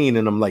the plane,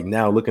 and I'm like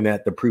now looking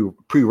at the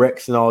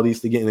prereqs and all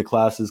these to get into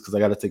classes because I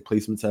got to take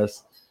placement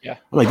tests. Yeah,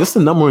 I'm like, this is the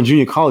number one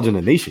junior college in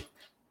the nation.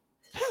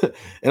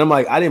 And I'm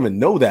like, I didn't even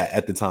know that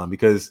at the time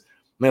because,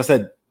 like I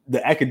said,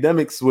 the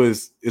academics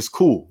is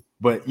cool,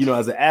 but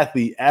as an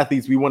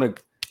athletes we want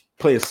to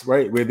play,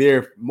 right? We're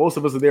there. Most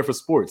of us are there for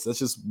sports. That's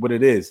just what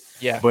it is.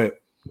 Yeah, but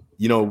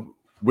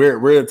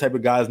we're the type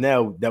of guys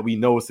now that we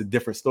know it's a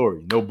different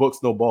story. No books,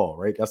 no ball,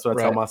 right? That's what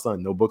I tell my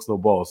son. No books, no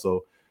ball.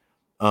 So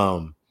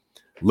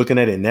looking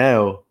at it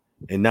now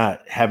and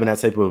not having that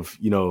type of,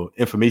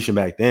 information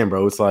back then,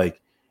 bro, it's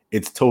like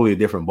it's totally a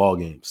different ball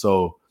game.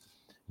 So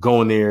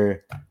going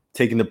there,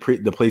 taking the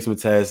placement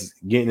test,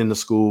 getting into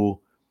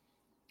school,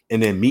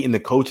 and then meeting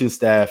the coaching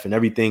staff and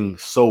everything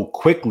so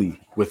quickly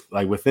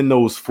within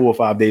those 4 or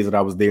 5 days that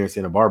I was there in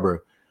Santa Barbara,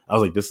 I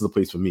was like, this is a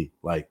place for me.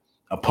 Like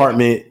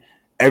apartment,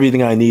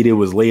 everything I needed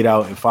was laid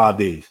out in 5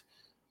 days.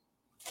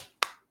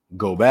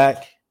 Go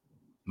back.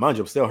 Mind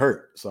you, I'm still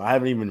hurt. So I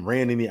haven't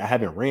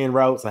ran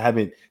routes. I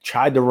haven't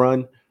tried to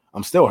run.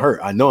 I'm still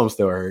hurt. I know I'm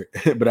still hurt,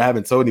 but I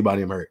haven't told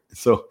anybody I'm hurt.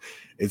 So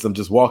I'm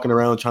just walking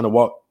around trying to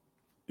walk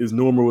as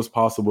normal as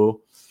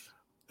possible.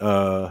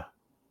 I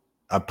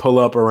pull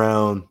up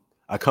around,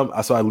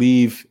 I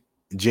leave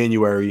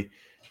January,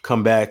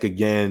 come back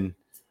again.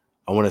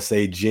 I want to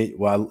say,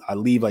 I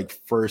leave like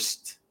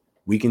first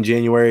week in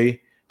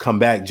January, come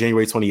back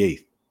January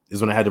 28th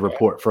is when I had to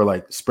report for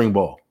like spring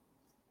ball.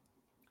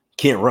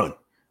 Can't run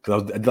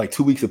because I did like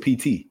 2 weeks of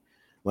PT.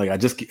 Like I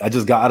just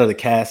got out of the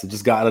cast, I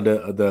just got out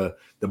of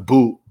the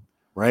boot,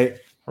 right?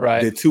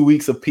 Right. Did 2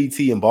 weeks of PT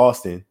in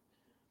Boston,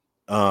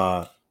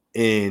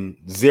 and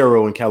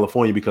 0 in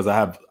California because I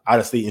have out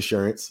of state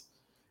insurance,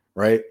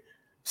 right?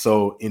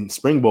 So in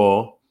spring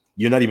ball,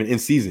 you're not even in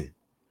season.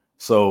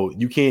 So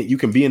you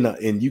can be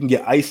and you can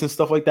get ice and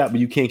stuff like that, but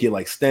you can't get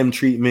like stem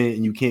treatment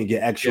and you can't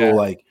get actual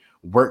like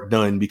work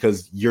done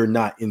because you're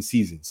not in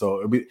season.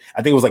 So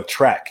I think it was like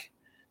track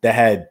that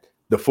had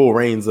the full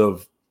reins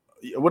of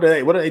what are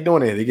they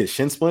doing there? They get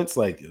shin splints,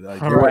 like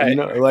right. you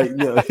know, like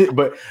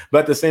but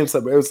at the same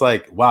time, it was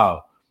like,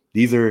 wow,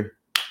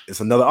 it's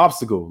another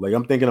obstacle. Like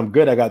I'm thinking I'm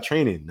good, I got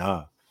training.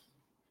 Nah,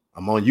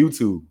 I'm on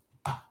YouTube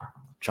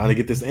trying to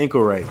get this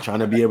ankle right, trying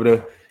to be able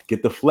to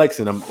get the flex,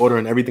 and I'm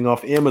ordering everything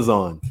off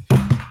Amazon.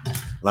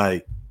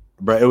 Like,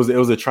 bro, it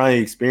was a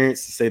trying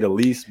experience to say the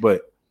least.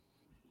 But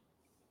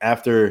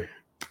after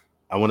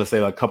I want to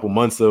say like a couple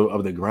months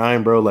of the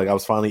grind, bro, like I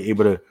was finally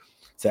able to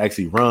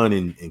actually run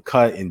and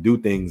cut and do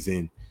things,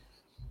 and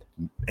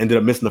ended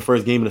up missing the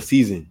first game of the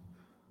season,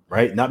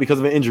 right? Not because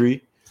of an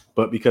injury,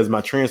 but because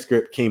my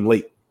transcript came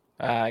late.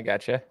 I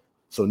gotcha.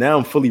 So now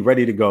I'm fully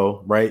ready to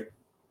go, right?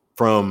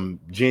 From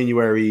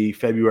January,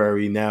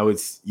 February, now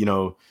it's,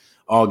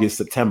 August,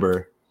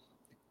 September.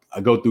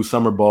 I go through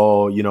summer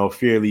ball,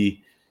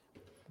 fairly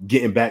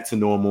getting back to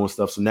normal and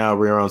stuff. So now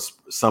we're around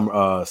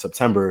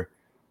September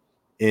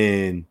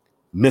and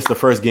missed the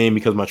first game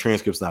because my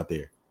transcript's not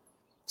there.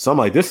 So I'm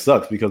like, this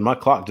sucks because my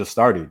clock just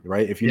started,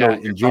 right? If you know,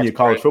 in junior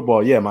college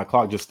football, my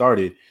clock just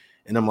started.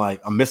 And I'm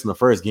like, I'm missing the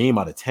first game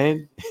out of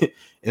 10.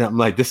 And I'm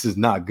like, this is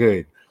not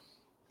good.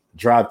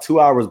 Drive 2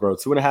 hours, bro,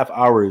 2.5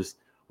 hours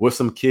with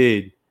some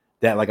kid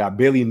that like I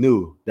barely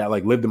knew that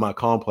like lived in my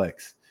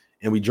complex.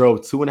 And we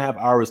drove 2.5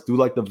 hours through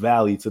like the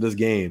valley to this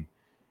game.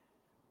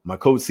 My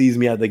coach sees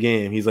me at the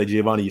game. He's like,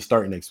 Giovanni, you're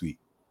starting next week.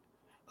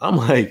 I'm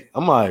like,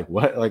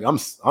 what? Like, I'm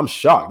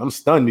shocked. I'm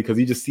stunned because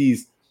he just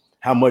sees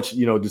how much,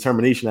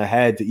 determination I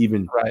had to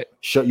even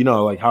show,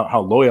 like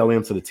how loyal I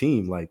am to the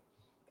team. Like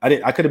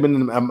I could have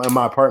been in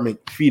my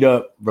apartment, feet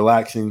up,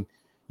 relaxing,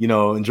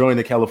 enjoying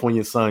the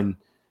California sun,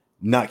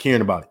 not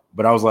caring about it.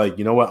 But I was like,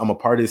 you know what? I'm a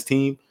part of this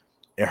team.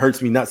 It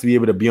hurts me not to be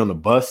able to be on the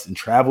bus and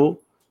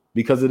travel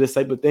because of this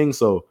type of thing.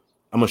 So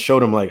I'm going to show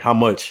them like how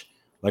much,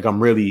 like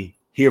I'm really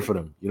here for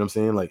them. You know what I'm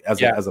saying? Like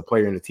as a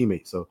player and a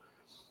teammate. So,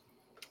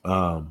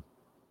 bro,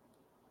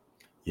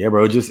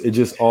 it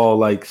just all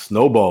like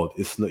snowballed.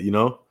 It's,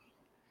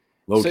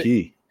 low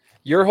key.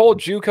 Your whole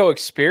JUCO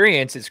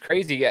experience is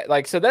crazy.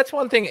 Like, so that's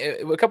one thing.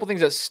 A couple things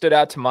that stood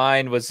out to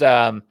mind was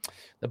the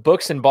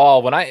books and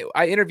ball. When I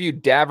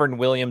interviewed Davern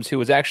Williams, who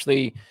was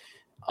actually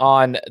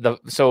on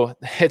so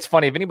it's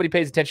funny if anybody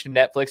pays attention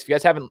to Netflix. If you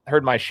guys haven't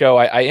heard my show,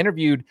 I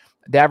interviewed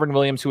Davern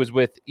Williams, who was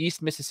with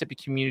East Mississippi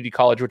Community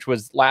College, which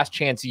was Last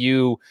Chance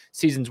U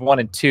seasons 1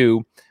 and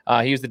 2.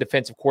 He was the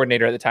defensive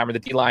coordinator at the time, or the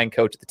D-line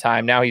coach at the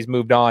time. Now he's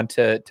moved on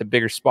to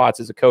bigger spots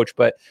as a coach.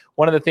 But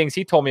one of the things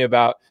he told me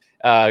about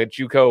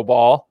JUCO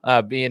ball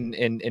being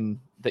in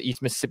the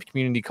East Mississippi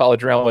Community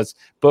College realm was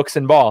books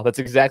and ball. That's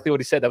exactly what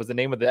he said. That was the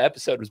name of the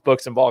episode, was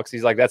books and ball, because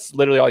he's like, that's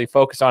literally all you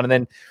focus on. And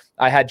then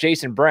I had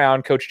Jason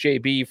Brown, Coach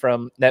JB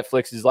from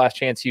Netflix's Last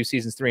Chance U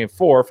seasons 3 and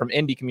 4 from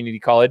Indy Community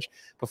College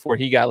before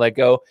he got let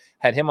go.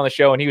 Had him on the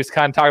show, and he was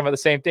kind of talking about the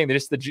same thing,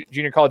 just the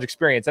junior college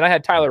experience. And I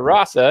had Tyler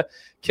Rasa,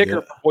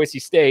 kicker from Boise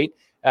State,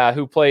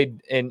 who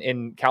played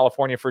in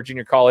California for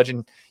junior college,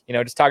 and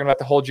just talking about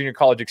the whole junior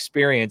college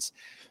experience.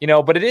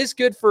 But it is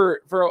good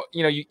for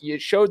you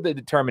showed the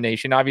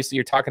determination. Obviously,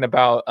 you're talking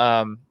about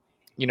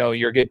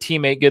you're a good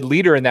teammate, good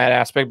leader in that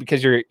aspect,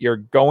 because you're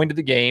going to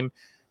the game,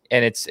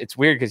 and it's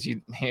weird because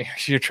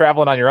you're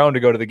traveling on your own to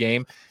go to the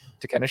game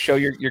to kind of show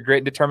your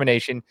great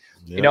determination.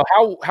 Yeah.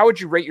 How would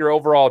you rate your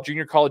overall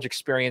junior college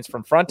experience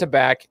from front to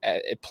back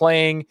at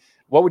playing?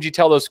 What would you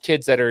tell those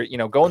kids that are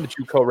going the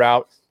JUCO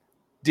route?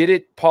 Did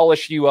it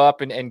polish you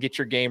up and get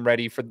your game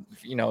ready for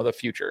the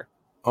future?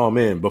 Oh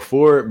man,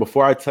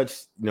 before I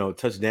touch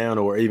down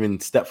or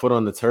even step foot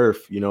on the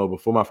turf,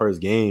 before my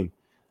first game,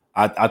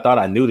 I thought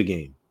I knew the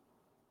game.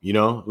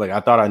 Like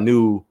I thought I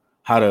knew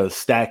how to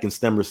stack and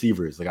stem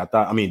receivers. Like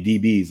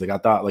DBs. Like I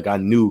thought like I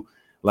knew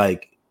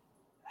like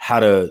how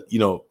to,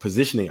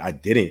 positioning. I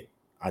didn't.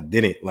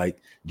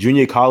 Like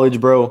junior college,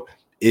 bro,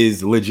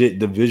 is legit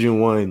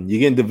Division I. You're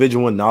getting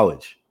Division I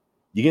knowledge.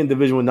 You're getting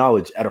Division I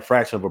knowledge at a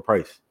fraction of a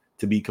price,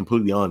 to be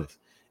completely honest.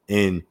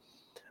 And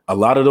a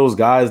lot of those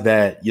guys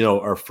that,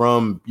 are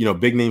from,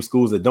 big name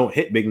schools that don't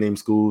hit big name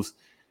schools,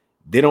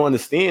 they don't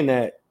understand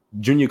that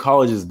junior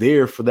college is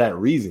there for that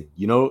reason.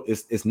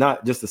 It's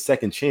not just a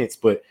second chance,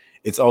 but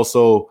it's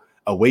also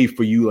a way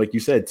for you, like you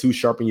said, to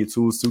sharpen your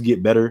tools, to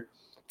get better,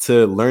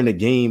 to learn the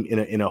game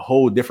in a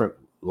whole different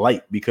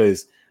light,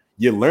 because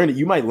you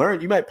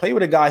might play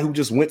with a guy who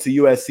just went to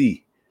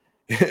USC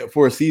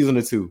for a season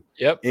or two.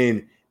 Yep.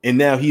 And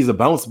now he's a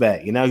bounce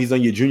back, and now he's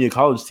on your junior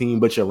college team,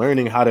 but you're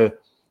learning how to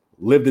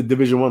live the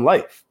Division I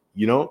life,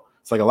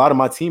 So It's like a lot of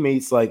my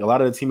teammates, like a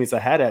lot of the teammates I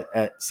had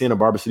at Santa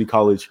Barbara City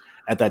College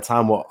at that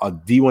time were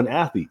D1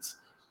 athletes.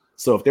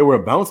 So if they were a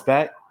bounce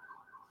back,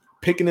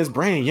 picking his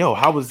brain, yo,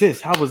 how was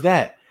this? How was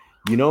that?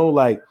 You know,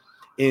 like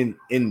in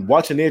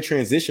watching their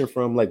transition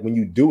from like when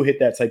you do hit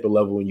that type of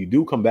level and you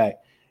do come back,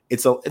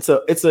 it's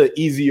a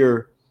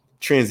easier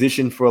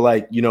transition for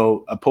like, you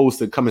know, opposed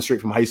to coming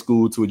straight from high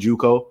school to a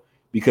JUCO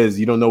because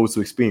you don't know what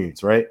to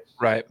experience, right?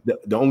 Right.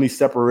 The only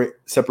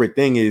separate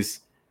thing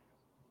is,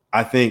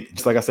 I think,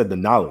 just like I said, the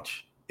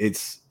knowledge.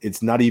 It's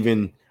not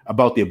even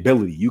about the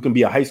ability. You can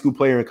be a high school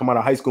player and come out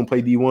of high school and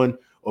play D1,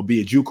 or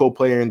be a JUCO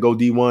player and go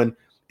D1.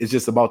 It's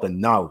just about the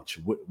knowledge.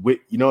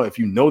 You know, if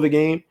you know the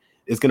game,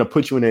 it's going to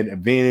put you in an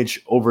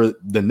advantage over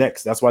the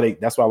next. That's why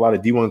a lot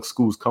of D1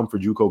 schools come for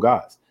JUCO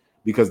guys,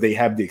 because they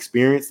have the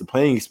experience, the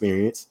playing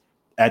experience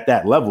at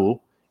that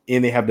level,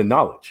 and they have the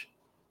knowledge.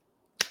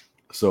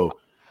 So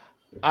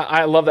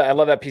I love that. I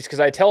love that piece, because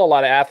I tell a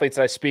lot of athletes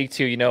that I speak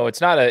to, you know, it's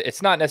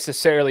not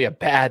necessarily a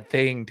bad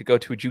thing to go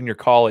to a junior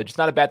college. It's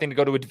not a bad thing to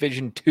go to a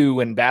Division II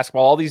in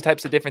basketball, all these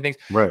types of different things.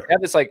 right. They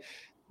have this like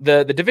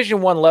the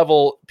Division I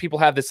level, people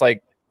have this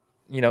like,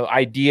 you know,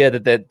 idea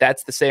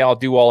that's the say I'll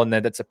do all, and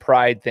that's a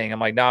pride thing. I'm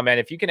like, nah, man,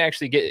 if you can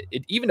actually get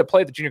it, even to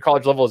play at the junior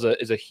college level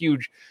is a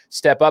huge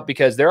step up,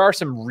 because there are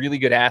some really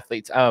good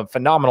athletes,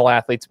 phenomenal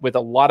athletes with a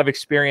lot of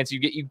experience.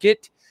 You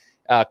get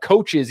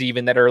coaches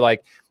even that are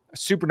like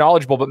super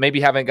knowledgeable, but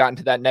maybe haven't gotten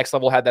to that next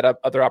level, had that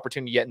other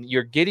opportunity yet. And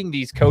you're getting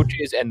these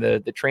coaches and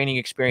the training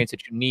experience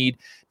that you need.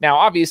 Now,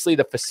 obviously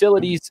the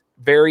facilities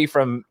vary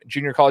from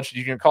junior college to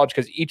junior college,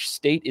 because each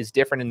state is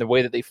different in the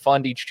way that they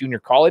fund each junior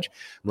college,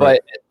 Right.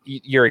 but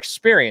your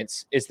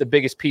experience is the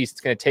biggest piece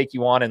that's going to take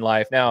you on in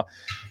life. Now,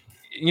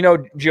 you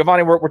know,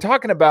 Giovanni, we're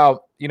talking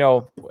about, you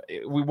know,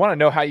 we want to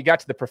know how you got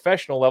to the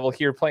professional level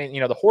here playing. You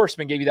know, the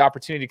Horsemen gave you the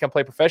opportunity to come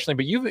play professionally,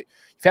 but you've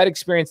had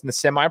experience in the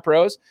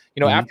semi-pros.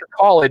 You know, after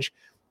college,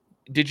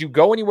 did you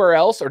go anywhere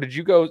else, or did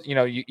you go, you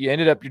know, you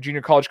ended up your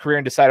junior college career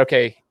and decide,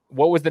 okay,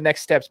 what was the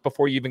next steps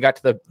before you even got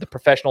to the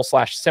professional /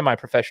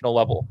 semi-professional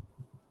level?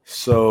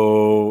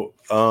 So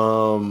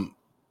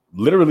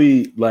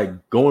literally like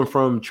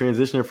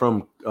transitioning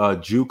from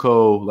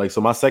JUCO, like,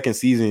 so my second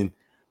season,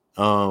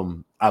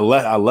 I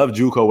left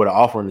JUCO with an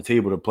offer on the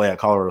table to play at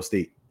Colorado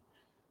State.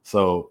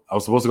 So I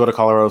was supposed to go to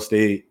Colorado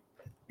State.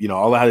 You know,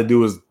 all I had to do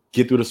was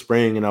get through the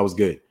spring and I was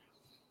good.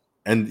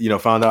 And, you know,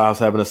 found out I was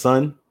having a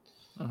son.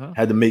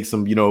 Had to make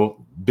some, you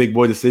know, big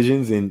boy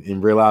decisions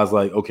and realize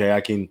like, okay,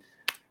 I can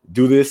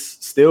do this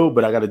still,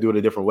 but I got to do it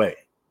a different way.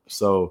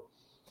 So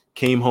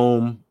came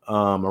home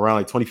around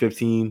like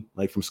 2015,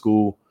 like from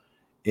school,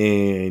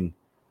 and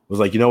was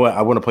like, you know what,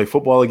 I want to play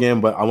football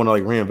again, but I want to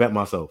like reinvent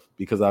myself,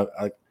 because I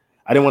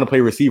didn't want to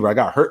play receiver. I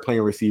got hurt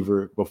playing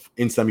receiver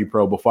in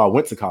semi-pro before I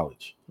went to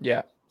college.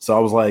 Yeah. So I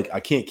was like, I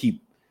can't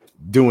keep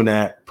doing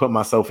that, put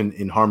myself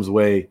in harm's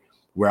way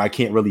where I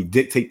can't really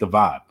dictate the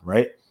vibe,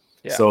 right?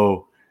 Yeah.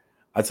 So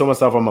I told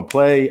myself I'm going to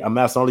play. I'm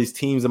asking all these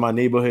teams in my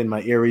neighborhood, in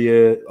my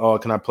area, oh,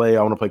 can I play?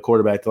 I want to play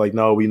quarterback. They're like,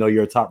 no, we know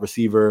you're a top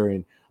receiver.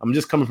 And I'm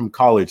just coming from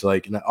college.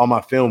 Like, and all my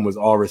film was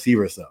all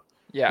receiver stuff.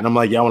 Yeah. And I'm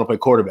like, yeah, I want to play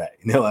quarterback.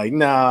 And they're like,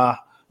 nah.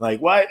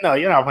 Like, what? No,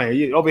 you're not playing.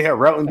 You're over here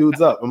routing dudes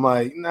up. I'm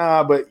like,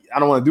 nah, but I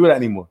don't want to do that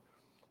anymore.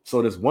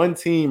 So this one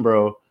team,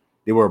 bro,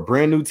 they were a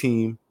brand new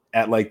team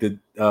at like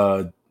in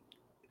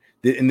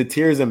the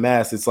tiers in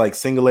mass, it's like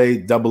single A,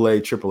 double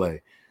A, triple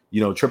A. You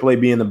know, triple A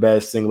being the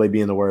best, single A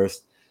being the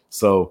worst.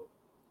 So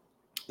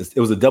it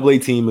was a double A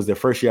team. It was their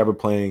first year ever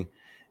playing,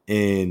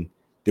 and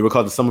they were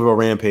called the Somerville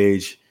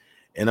Rampage.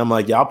 And I'm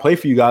like, yeah, I'll play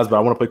for you guys, but I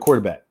want to play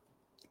quarterback.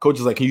 Coach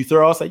is like, can you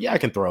throw? I was like, yeah, I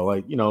can throw.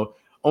 Like, you know,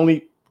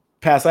 only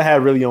pass I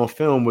had really on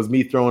film was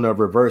me throwing a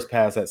reverse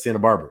pass at Santa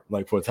Barbara,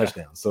 like for a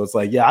touchdown. Yeah. So it's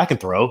like, yeah, I can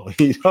throw.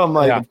 You know, I'm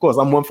like, of course,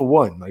 I'm 1 for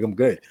 1. Like, I'm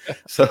good.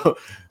 So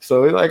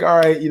we're like, all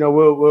right, you know,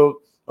 we'll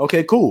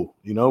okay, cool.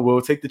 You know,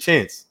 we'll take the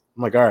chance.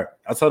 I'm like, all right.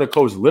 I tell the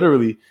coach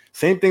literally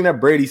same thing that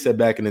Brady said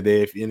back in the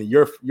day. If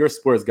you're a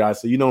sports guy,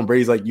 so you know,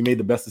 Brady's like, you made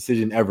the best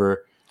decision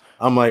ever.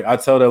 I'm like, I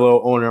tell that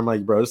little owner, I'm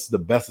like, bro, this is the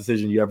best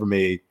decision you ever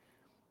made.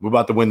 We're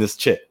about to win this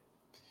chip.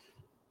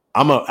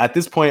 At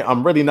this point,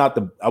 I'm really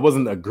I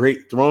wasn't a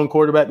great throwing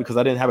quarterback because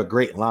I didn't have a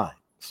great line.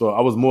 So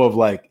I was more of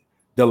like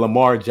the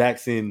Lamar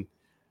Jackson,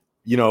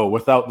 you know,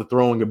 without the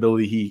throwing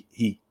ability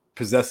he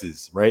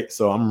possesses, right?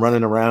 So I'm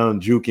running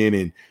around, juking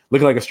and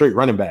looking like a straight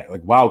running back,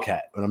 like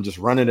Wildcat, and I'm just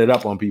running it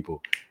up on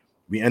people.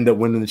 We end up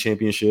winning the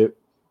championship.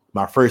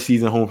 My first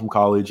season home from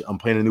college, I'm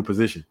playing a new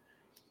position.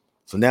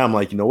 So now I'm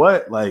like, you know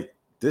what? Like,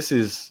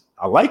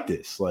 I like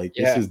this. Like,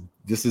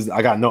 this is,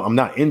 I'm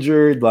not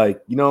injured.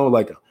 Like, you know,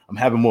 like I'm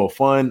having more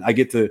fun. I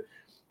get to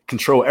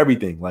control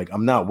everything. Like,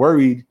 I'm not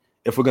worried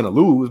if we're going to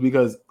lose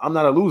because I'm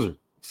not a loser.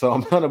 So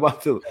I'm not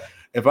about to,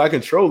 if I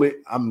control it,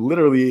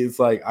 it's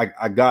like,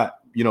 I got,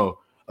 you know,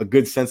 a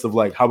good sense of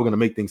like how we're going to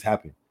make things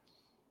happen.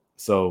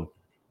 So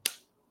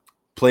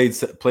played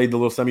the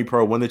little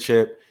semi-pro, won the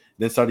chip,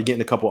 then started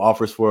getting a couple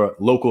offers for a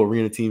local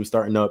arena team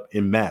starting up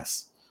in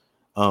Mass.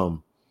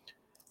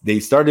 They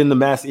started in the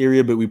Mass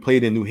area, but we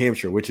played in New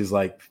Hampshire, which is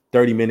like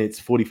 30 minutes,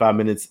 45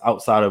 minutes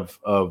outside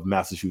of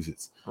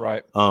Massachusetts.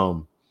 Right.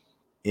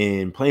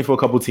 and playing for a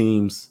couple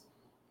teams,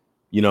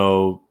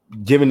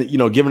 given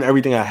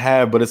everything I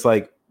have, but it's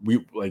like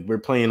we're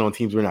playing on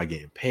teams we're not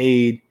getting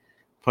paid,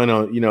 playing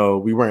on,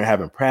 we weren't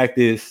having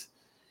practice.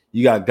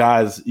 You got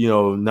guys,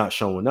 not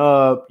showing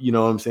up, you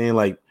know what I'm saying?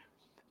 Like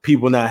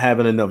people not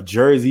having enough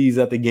jerseys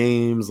at the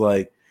games,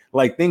 like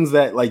things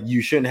that like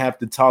you shouldn't have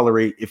to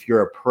tolerate if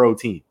you're a pro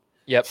team.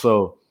 Yep.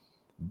 So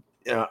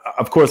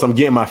of course I'm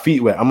getting my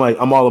feet wet.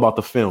 I'm all about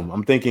the film.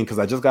 I'm thinking, because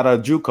I just got out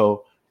of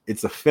JUCO,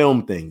 it's a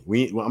film thing.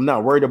 I'm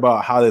not worried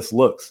about how this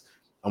looks.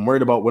 I'm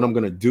worried about what I'm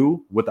going to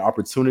do with the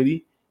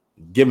opportunity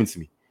given to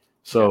me.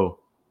 So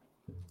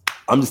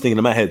I'm just thinking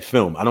in my head,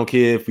 film. I don't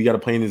care if we got to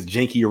play in this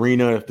janky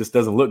arena. If this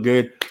doesn't look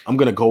good, I'm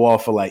going to go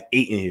off for like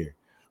 8 in here.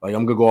 Like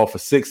I'm going to go off for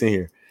 6 in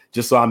here,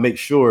 just so I make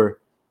sure,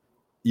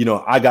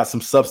 I got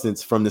some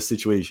substance from this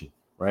situation,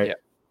 right? Yeah.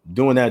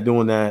 Doing that,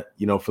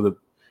 for the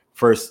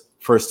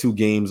first 2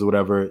 games or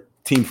whatever,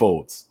 team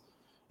folds.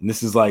 And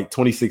this is like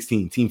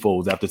 2016, team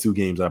folds after 2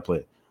 games I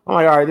played. I'm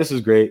like, all right, this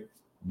is great.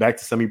 Back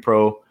to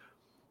semi-pro.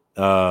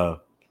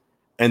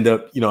 End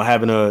up,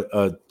 having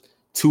a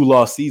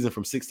 2-loss season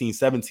from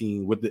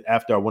 16-17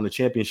 after I won the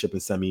championship in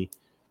semi.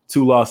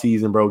 2-loss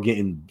season, bro,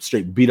 getting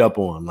straight beat up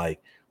on,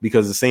 like,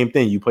 because the same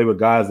thing. You play with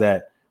guys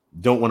that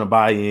don't want to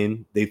buy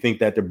in. They think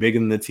that they're bigger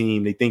than the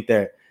team. They think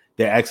that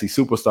they're actually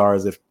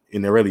superstars,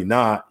 and they're really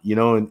not,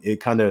 and it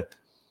kind of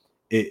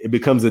it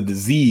becomes a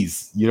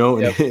disease,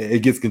 and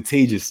it gets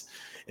contagious.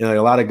 And like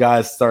a lot of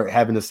guys start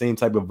having the same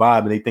type of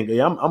vibe, and they think, hey,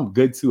 I'm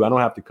good too. I don't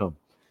have to come.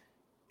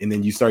 And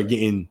then you start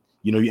getting,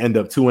 you end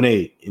up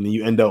 2-8, and then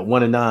you end up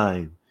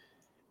 1-9.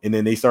 And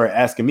then they start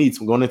asking me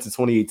going into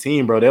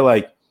 2018, bro. They're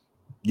like,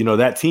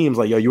 that team's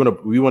like, yo,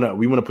 we want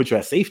to put you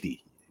at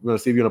safety. We want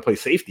to see if you want to play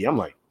safety. I'm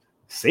like,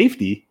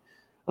 safety?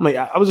 I'm like,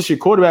 I was just your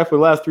quarterback for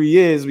the last 3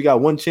 years. We got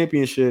 1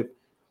 championship.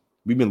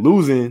 We've been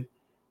losing,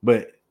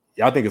 but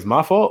y'all think it's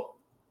my fault?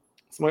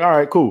 So I'm like, all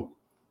right, cool.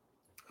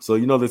 So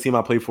the team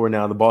I play for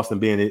now, the Boston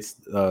Bandits,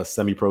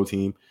 semi-pro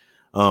team.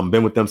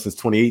 Been with them since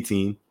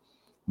 2018.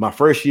 My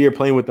first year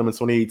playing with them in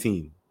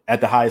 2018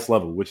 at the highest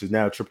level, which is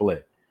now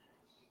AAA.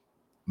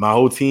 My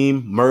whole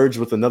team merged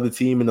with another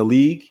team in the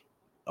league.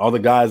 All the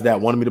guys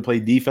that wanted me to play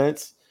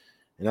defense,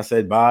 and I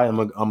said bye.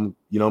 I'm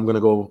gonna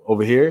go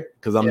over here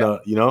because I'm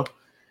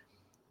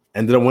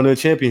ended up winning a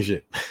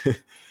championship.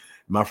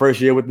 My first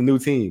year with the new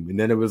team, and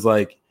then it was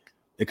like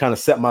it kind of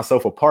set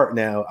myself apart.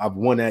 Now I've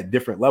won at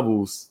different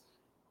levels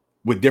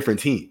with different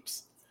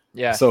teams.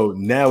 Yeah. So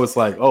now it's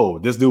like, oh,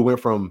 this dude went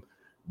from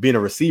being a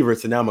receiver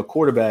to now I'm a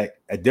quarterback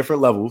at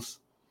different levels,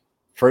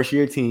 first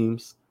year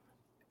teams,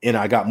 and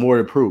I got more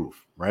to prove,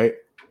 right?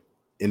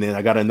 And then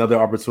I got another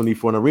opportunity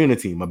for an arena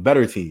team, a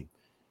better team.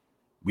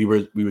 We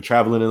were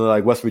traveling into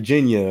like West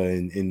Virginia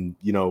and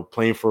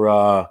playing for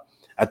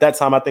at that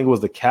time I think it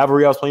was the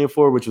Cavalry I was playing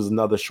for, which was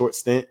another short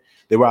stint.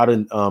 They were out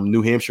in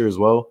New Hampshire as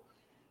well.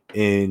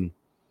 And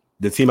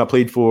the team I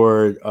played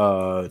for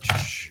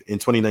in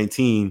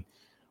 2019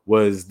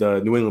 was the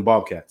New England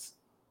Bobcats,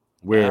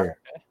 where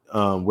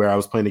I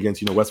was playing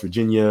against West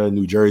Virginia,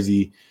 New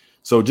Jersey.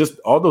 So just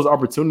all those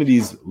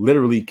opportunities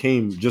literally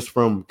came just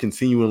from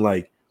continuing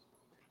like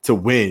to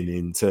win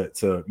and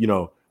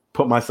to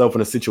put myself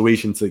in a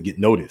situation to get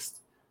noticed,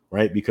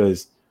 right?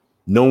 Because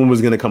no one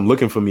was gonna come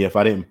looking for me if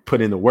I didn't put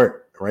in the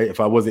work, right? If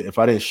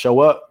I didn't show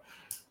up,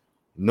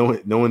 no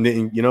one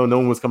didn't, no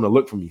one was coming to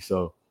look for me.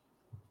 So,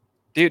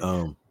 dude,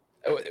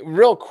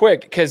 real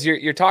quick, because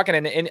you're talking,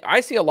 and I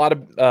see a lot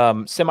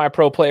of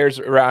semi-pro players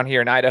around here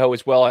in Idaho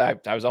as well.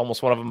 I was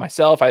almost one of them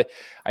myself. I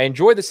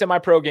enjoy the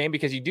semi-pro game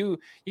because you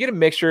get a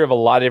mixture of a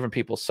lot of different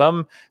people.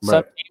 Some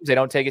teams, they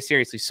don't take it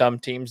seriously. Some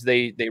teams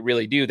they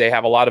really do. They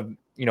have a lot of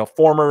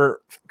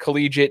former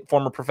collegiate,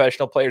 former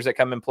professional players that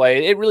come and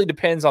play. It really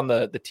depends on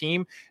the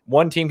team.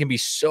 One team can be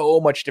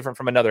so much different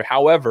from another.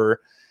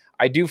 However,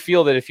 I do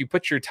feel that if you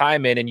put your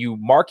time in and you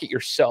market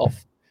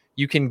yourself,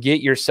 you can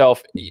get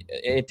yourself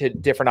into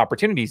different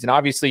opportunities. And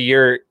obviously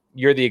you're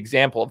the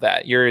example of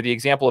that. You're the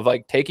example of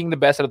like taking the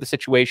best out of the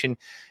situation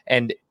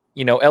and,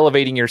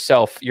 elevating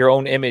yourself, your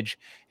own image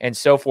and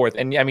so forth.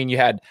 And I mean, you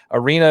had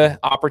arena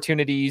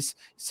opportunities,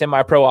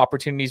 semi-pro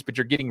opportunities, but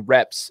you're getting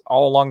reps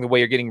all along the way.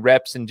 You're getting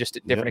reps and just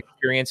different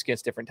experience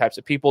against different types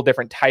of people,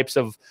 different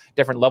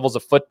levels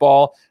of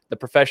football, the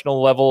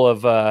professional level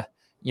of, a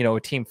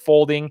team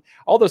folding,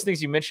 all those things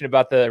you mentioned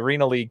about the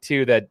arena league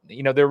too, that,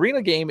 the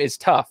arena game is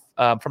tough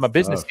from a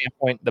business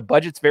standpoint. The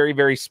budget's very,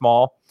 very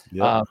small.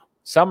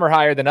 Some are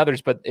higher than others,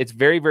 but it's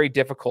very, very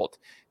difficult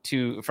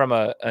from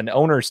an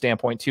owner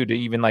standpoint too, to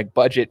even like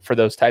budget for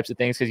those types of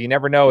things. Cause you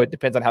never know. It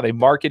depends on how they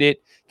market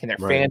it. Can their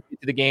fans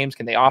get to the games?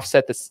 Can they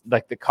offset this,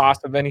 like the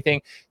cost of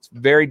anything? It's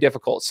very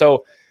difficult.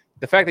 So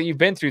the fact that you've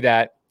been through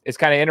that is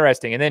kind of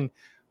interesting. And then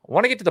I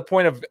want to get to the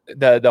point of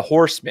the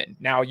Horsemen.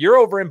 Now you're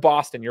over in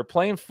Boston. You're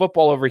playing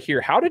football over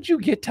here. How did you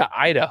get to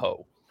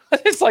Idaho?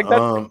 It's like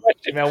that's the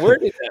question, man. Where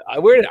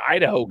did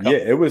Idaho come? Yeah,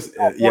 it was.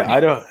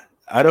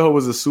 Idaho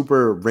was a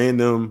super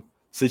random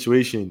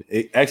situation.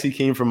 It actually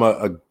came from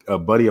a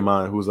buddy of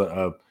mine who's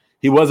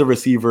he was a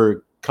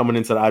receiver coming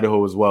into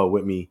Idaho as well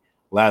with me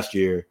last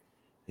year.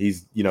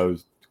 He's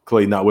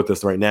Clay not with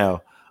us right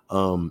now.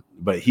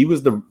 But he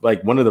was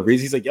one of the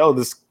reasons. He's like, yo,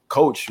 this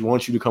coach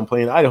wants you to come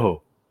play in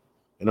Idaho.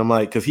 And I'm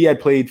like, because he had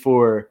played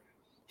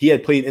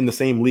in the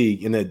same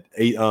league in the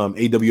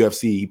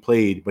AWFC. He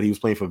played, but he was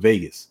playing for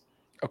Vegas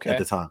at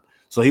the time.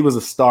 So he was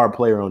a star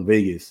player on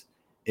Vegas.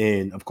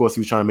 And of course, he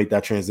was trying to make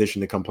that transition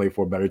to come play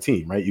for a better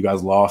team, right? You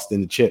guys lost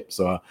in the chip.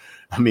 So,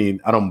 I mean,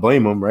 I don't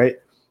blame him, right?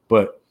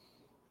 But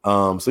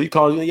so he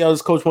calls me, yo,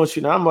 this coach wants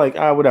you. And I'm like,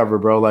 whatever,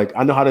 bro. Like,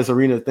 I know how this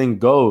arena thing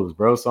goes,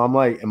 bro. So I'm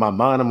like, in my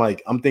mind,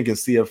 I'm thinking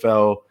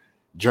CFL,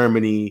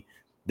 Germany.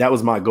 That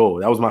was my goal.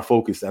 That was my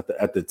focus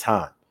at the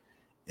time.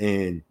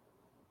 And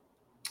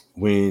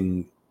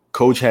when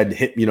coach had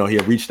hit, he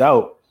had reached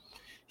out,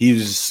 he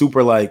was just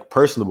super like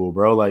personable,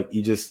 bro. Like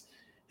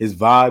his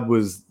vibe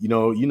was, you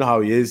know how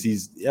he is.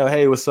 He's,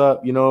 hey, what's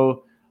up?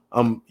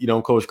 I'm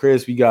Coach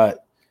Chris. We got,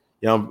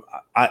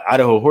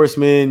 Idaho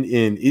Horsemen,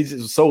 and he's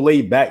just so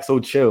laid back, so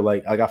chill.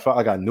 Like I felt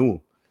like I knew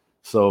him.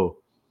 So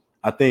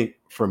I think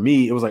for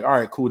me, it was like, all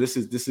right, cool. This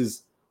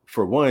is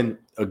for one,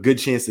 a good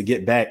chance to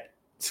get back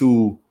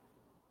to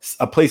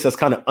a place that's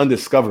kind of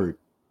undiscovered,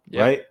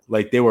 right?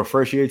 Like they were a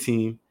first year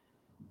team.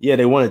 Yeah,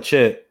 they won a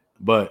chip,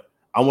 but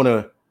I want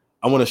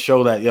to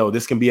show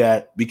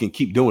that, we can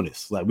keep doing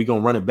this. Like we're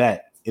going to run it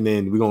back, and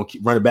then we're going to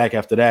keep running back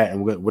after that,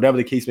 and whatever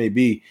the case may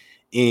be.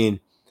 And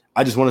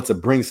I just wanted to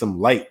bring some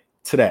light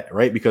to that,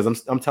 right? Because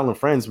I'm telling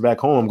friends back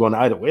home, I'm going to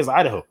Idaho. Where's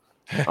Idaho?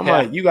 I'm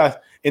like, you guys,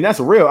 and that's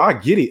real. I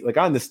get it. Like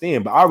I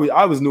understand, but I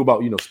always knew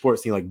about,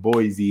 sports team like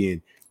Boise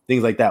and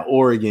things like that,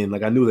 Oregon.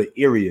 Like I knew the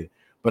area,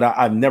 but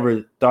I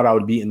never thought I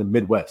would be in the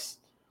Midwest.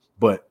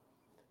 But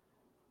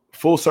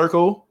full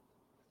circle,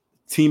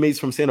 teammates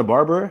from Santa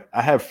Barbara.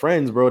 I have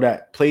friends, bro,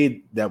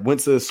 that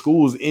went to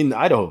schools in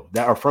Idaho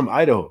that are from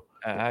Idaho.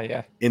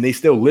 And they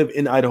still live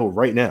in Idaho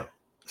right now.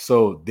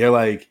 So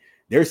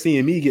they're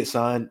seeing me get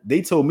signed.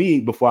 They told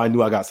me before I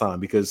knew I got signed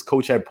because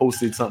coach had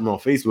posted something on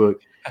Facebook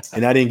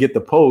and I didn't get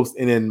the post.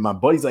 And then my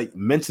buddy's like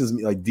mentions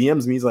me, like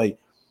DMs me. He's like,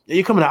 yeah,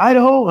 you coming to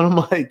Idaho? And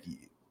I'm like,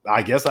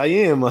 I guess I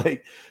am,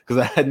 like, because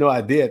I had no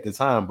idea at the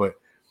time. But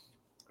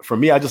for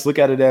me, I just look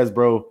at it as,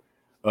 bro,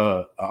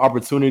 an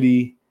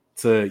opportunity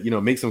to,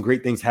 make some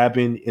great things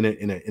happen in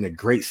a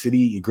great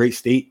city, a great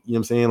state. You know what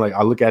I'm saying? Like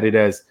I look at it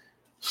as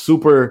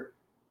super,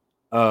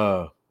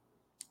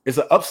 it's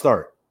an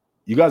upstart.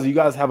 You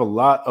guys have a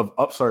lot of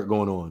upstart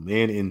going on,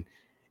 man. And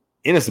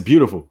it's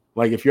beautiful.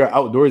 Like if you're an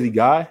outdoorsy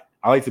guy,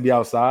 I like to be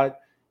outside.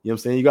 You know what I'm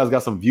saying? You guys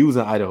got some views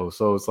in Idaho.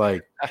 So it's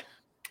like,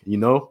 you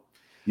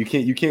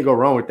can't go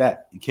wrong with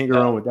that. You can't go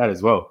wrong with that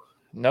as well.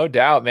 No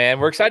doubt, man.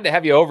 We're excited to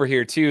have you over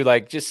here too.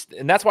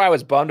 And that's why I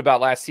was bummed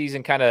about last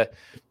season, kind of,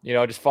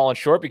 just falling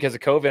short because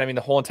of COVID. I mean,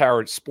 the whole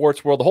entire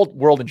sports world, the whole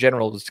world in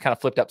general was kind of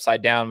flipped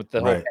upside down with the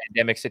whole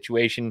pandemic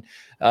situation.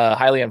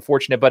 Highly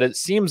unfortunate, but it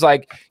seems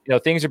like,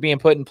 things are being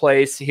put in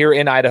place here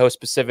in Idaho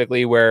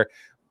specifically where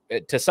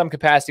to some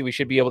capacity, we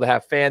should be able to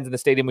have fans in the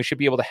stadium. We should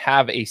be able to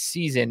have a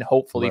season,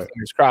 hopefully,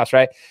 fingers crossed,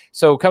 right?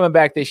 So coming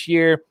back this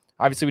year,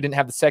 obviously, we didn't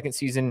have the second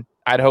season.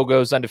 Idaho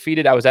goes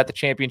undefeated. I was at the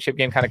championship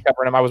game kind of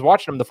covering them. I was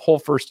watching them the whole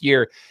first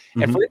year.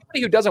 And for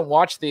anybody who doesn't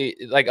watch a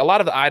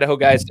lot of the Idaho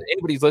guys,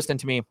 anybody who's listening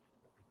to me,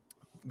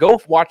 go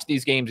watch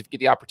these games if you get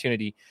the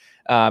opportunity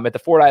at the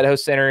Fort Idaho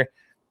Center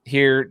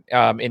here.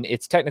 And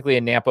it's technically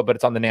in Nampa, but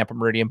it's on the Nampa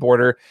Meridian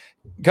border.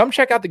 Come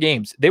check out the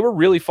games. They were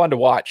really fun to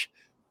watch.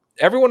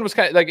 Everyone was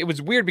kind of it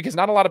was weird because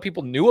not a lot of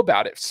people knew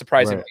about it,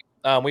 surprisingly.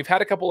 We've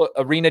had a couple of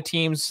arena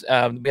teams.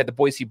 We had the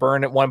Boise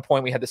Burn at one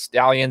point. We had the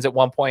Stallions at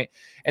one point.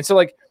 And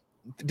so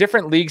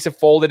different leagues have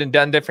folded and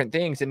done different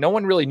things. And no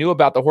one really knew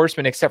about the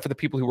Horsemen except for the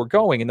people who were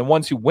going. And the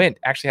ones who went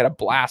actually had a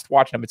blast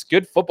watching them. It's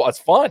good football. It's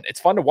fun. It's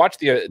fun to watch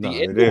the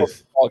indoor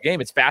football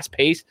game. It's fast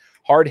paced,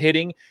 hard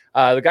hitting.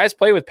 The guys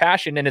play with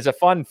passion and is a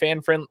fun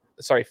fan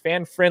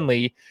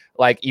friendly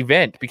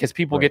event because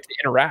people get to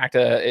interact.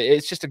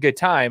 It's just a good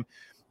time.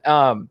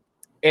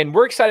 And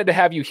we're excited to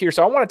have you here.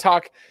 So I want to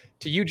talk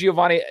to you,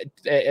 Giovanni,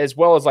 as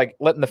well as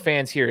letting the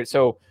fans hear it.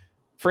 So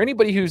for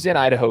anybody who's in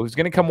Idaho, who's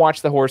going to come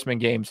watch the Horsemen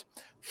games,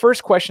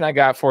 first question I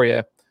got for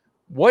you,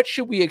 what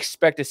should we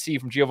expect to see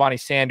from Giovanni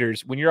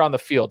Sanders when you're on the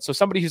field? So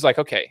somebody who's like,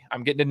 okay,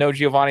 I'm getting to know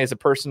Giovanni as a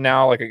person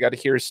now. I got to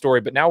hear his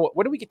story. But now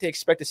what do we get to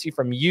expect to see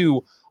from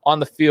you on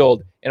the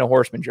field in a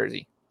Horseman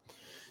jersey?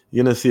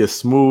 You're going to see a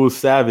smooth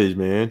savage,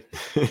 man.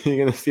 You're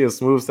going to see a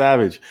smooth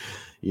savage.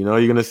 You're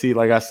going to see,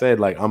 like I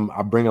said,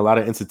 I bring a lot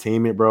of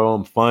entertainment, bro.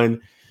 I'm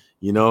fun.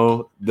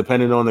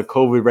 Depending on the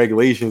COVID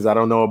regulations, I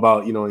don't know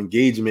about,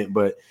 engagement,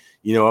 but,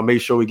 I make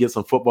sure we get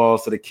some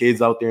footballs to the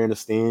kids out there in the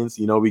stands.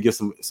 We get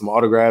some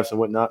autographs and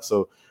whatnot.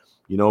 So,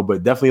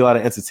 but definitely a lot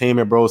of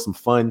entertainment, bro, some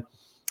fun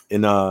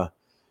and, a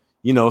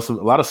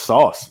lot of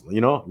sauce, a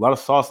lot of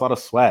sauce, a lot of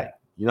swag.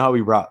 You know how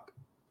we rock,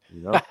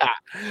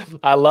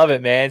 I love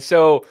it, man.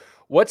 So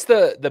what's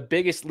the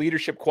biggest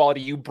leadership quality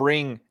you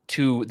bring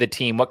to the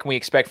team? What can we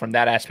expect from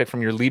that aspect,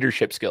 from your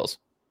leadership skills?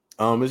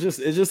 It's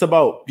just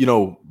about,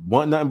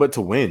 want nothing but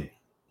to win.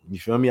 You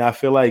feel me? I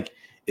feel like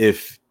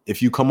if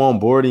you come on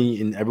board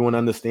and everyone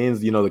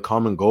understands, the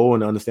common goal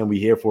and understand we're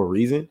here for a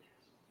reason,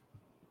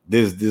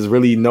 there's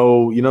really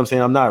no, you know what I'm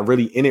saying? I'm not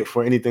really in it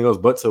for anything else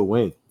but to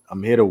win.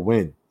 I'm here to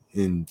win.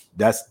 And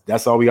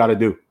that's all we got to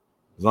do.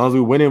 As long as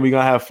we winning, we're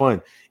going to have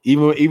fun.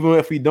 Even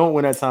if we don't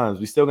win at times,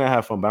 we still going to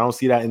have fun. But I don't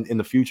see that in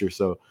the future.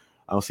 So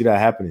I don't see that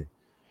happening,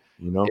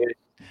 you know?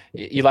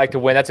 You like to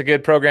win. That's a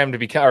good program to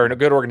become, or a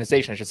good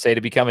organization, I should say,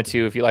 to become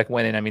into if you like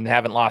winning. I mean, they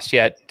haven't lost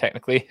yet,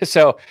 technically.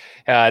 So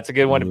it's a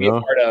good one to be a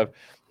part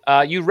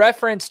of. You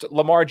referenced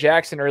Lamar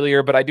Jackson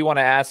earlier, but I do want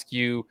to ask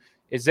you,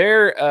 is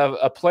there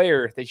a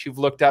player that you've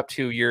looked up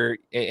to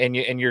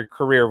in your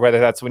career, whether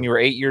that's when you were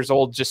 8 years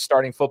old, just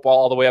starting football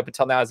all the way up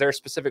until now? Is there a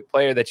specific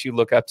player that you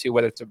look up to,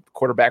 whether it's a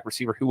quarterback,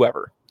 receiver,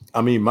 whoever?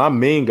 I mean, my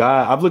main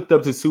guy, I've looked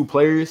up to two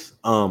players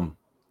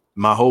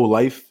my whole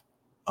life,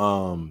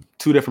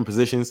 two different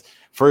positions.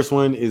 First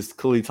one is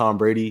clearly Tom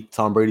Brady.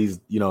 Tom Brady's,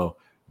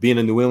 being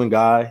a New England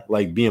guy,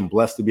 like being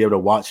blessed to be able to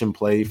watch him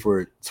play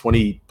for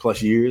 20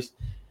 plus years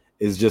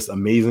is just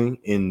amazing.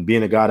 And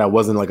being a guy that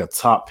wasn't like a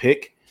top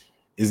pick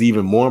is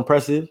even more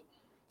impressive.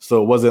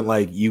 So it wasn't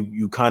like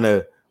you kind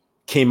of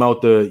came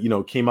out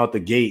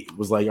the gate,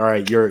 was like, all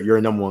right, you're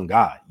a number one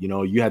guy.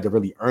 You had to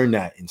really earn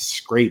that and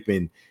scrape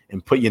and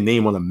put your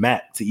name on the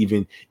map to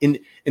even and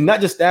not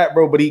just that,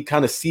 bro, but he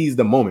kind of sees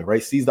the moment,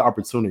 right? Sees the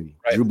opportunity.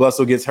 Right. Drew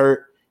Bledsoe gets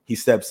hurt, he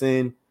steps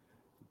in,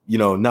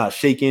 not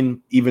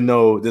shaking, even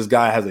though this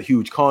guy has a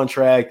huge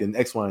contract and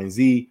X, Y, and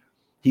Z.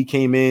 He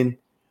came in,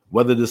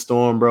 weathered the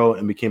storm, bro,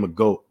 and became a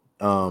GOAT.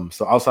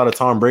 So outside of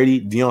Tom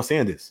Brady, Deion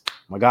Sanders,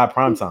 my guy,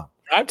 primetime.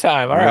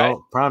 Primetime, all right.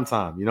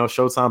 Primetime,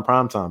 Showtime,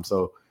 primetime.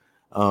 So,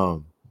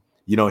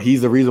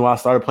 he's the reason why I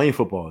started playing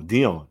football.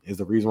 Deion is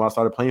the reason why I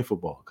started playing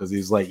football because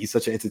he's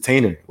such an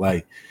entertainer.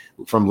 Like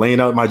from laying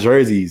out my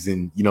jerseys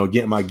and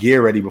getting my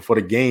gear ready before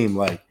the game,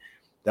 like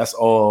that's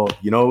all.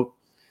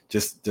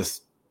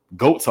 Just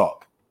GOAT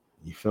talk.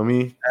 You feel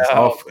me?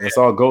 It's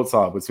all GOAT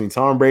talk between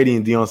Tom Brady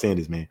and Deion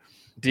Sanders, man.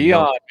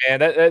 Deion, man,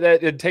 that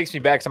it takes me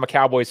back. 'Cause I'm a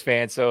Cowboys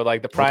fan, so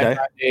like the prime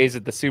time days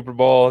at the Super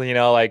Bowl,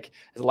 like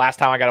the last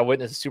time I got to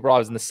witness the Super Bowl, I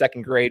was in the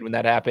second grade when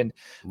that happened.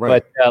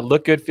 Right. But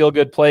look good, feel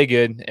good, play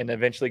good, and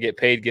eventually get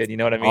paid good. You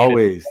know what I mean?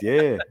 Always,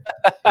 yeah.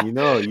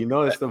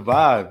 it's the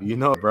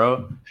vibe.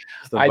 Bro.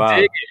 It's the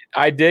vibe.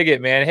 I dig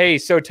it, man. Hey,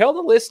 so tell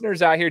the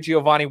listeners out here,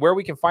 Giovanni, where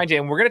we can find you,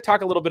 and we're going to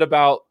talk a little bit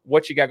about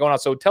what you got going on.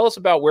 So tell us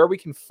about where we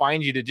can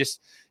find you to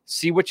just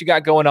see what you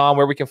got going on,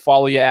 where we can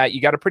follow you at. You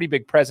got a pretty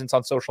big presence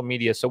on social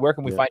media. So where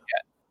can we find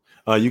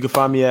you at? You can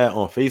find me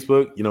on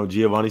Facebook,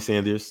 Giovanni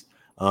Sanders.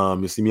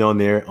 You'll see me on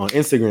there. On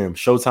Instagram,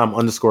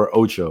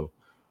 Showtime_Ocho.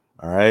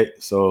 All right.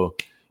 So,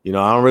 I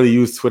don't really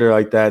use Twitter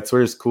like that.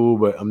 Twitter's cool,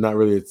 but I'm not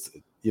really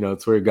a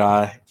Twitter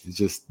guy.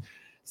 It's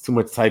too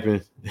much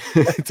typing,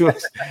 too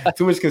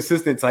much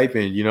consistent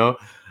typing, I'd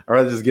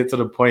rather just get to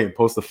the point and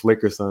post a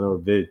flick or something or a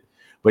vid.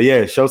 But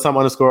yeah,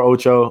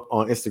 Showtime_Ocho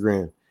on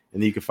Instagram.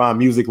 And you can find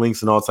music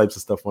links and all types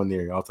of stuff on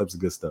there, all types of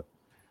good stuff.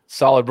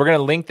 Solid. We're going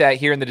to link that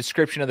here in the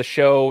description of the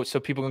show so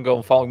people can go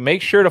and follow him.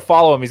 Make sure to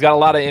follow him. He's got a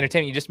lot of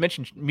entertainment. You just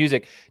mentioned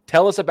music.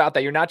 Tell us about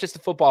that. You're not just a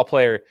football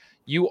player.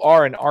 You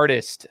are an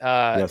artist.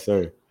 Yes,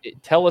 sir.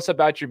 Tell us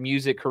about your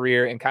music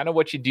career and kind of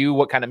what you do,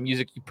 what kind of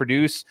music you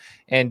produce,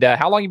 and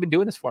how long you've been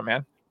doing this for,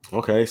 man.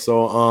 Okay.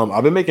 So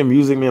I've been making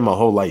music, man, my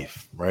whole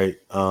life, right?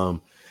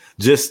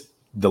 Just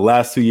the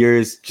last 2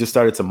 years, just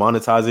started to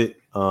monetize it.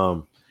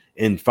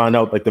 And find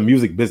out like the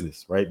music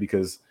business, right?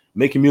 Because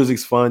making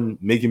music's fun.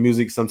 Making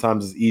music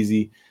sometimes is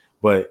easy,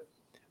 but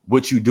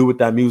what you do with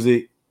that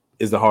music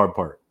is the hard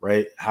part,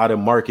 right? How to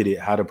market it,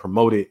 how to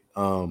promote it,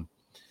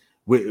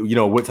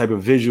 what type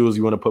of visuals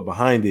you want to put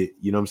behind it.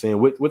 You know what I'm saying?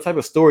 What type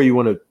of story you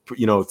want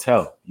to,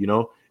 tell,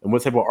 and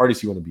what type of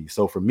artist you want to be.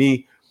 So for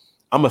me,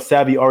 I'm a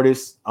savvy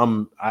artist.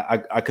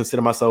 I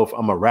consider myself,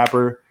 I'm a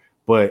rapper,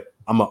 but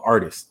I'm an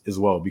artist as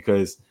well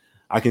because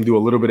I can do a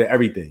little bit of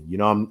everything.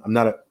 I'm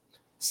not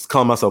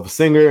call myself a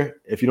singer.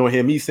 If you don't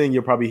hear me sing,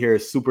 you'll probably hear a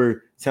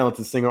super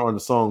talented singer on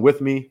the song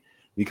with me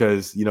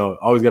because,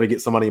 always got to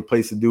get somebody in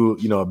place to do,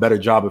 a better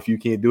job if you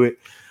can't do it.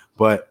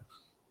 But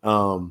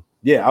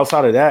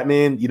outside of that,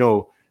 man,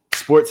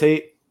 Sport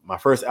Tape, my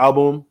first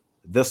album,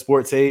 The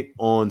Sport Tape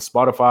on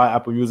Spotify,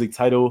 Apple Music,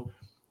 title,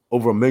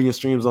 over 1 million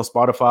streams on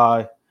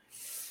Spotify.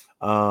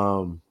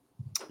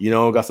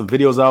 Got some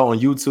videos out on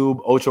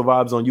YouTube, Ultra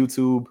Vibes on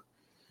YouTube.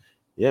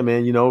 Yeah,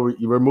 man,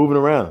 we're moving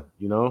around,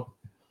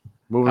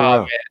 moving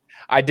around. Man.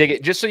 I dig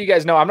it. Just so you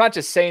guys know, I'm not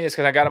just saying this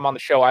because I got him on the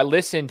show. I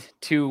listened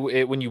to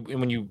it when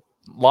you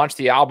launched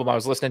the album. I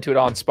was listening to it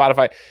on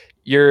Spotify.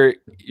 Your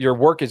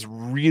work is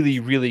really,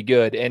 really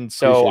good. And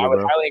so I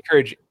would highly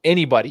encourage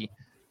anybody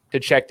to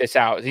check this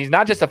out. He's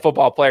not just a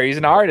football player. He's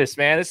an artist,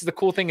 man. This is the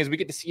cool thing is we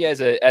get to see you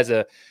as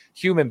a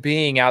human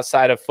being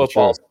outside of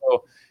football. Sure.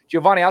 So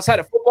Giovanni, outside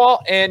of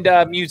football and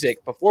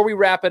music, before we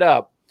wrap it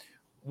up,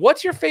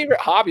 what's your favorite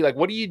hobby? Like,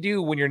 what do you do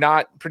when you're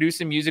not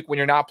producing music, when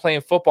you're not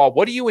playing football?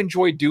 What do you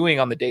enjoy doing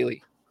on the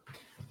daily?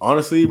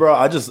 Honestly, bro,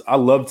 I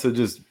love to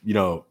just,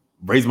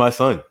 raise my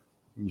son.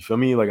 You feel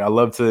me? Like, I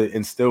love to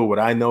instill what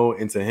I know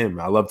into him.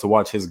 I love to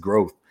watch his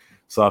growth.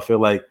 So I feel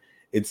like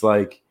it's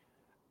like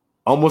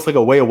almost like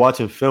a way of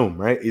watching film,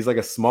 right? He's like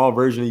a small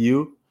version of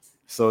you.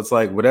 So it's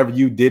like whatever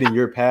you did in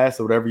your past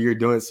or whatever you're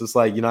doing, so it's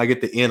like, I get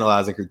to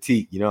analyze and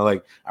critique,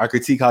 like I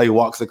critique how he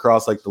walks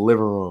across like the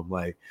living room,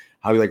 like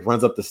how he like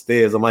runs up the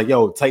stairs. I'm like,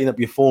 yo, tighten up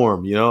your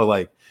form,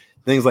 like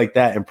things like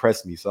that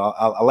impress me. So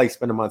I like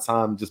spending my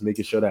time just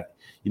making sure that,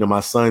 my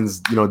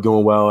son's,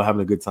 doing well,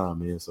 having a good time,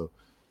 man. So,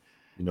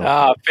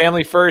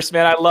 family first,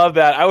 man. I love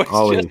that. I was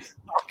always just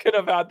talking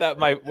about that.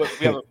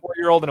 We have a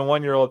 4-year-old and a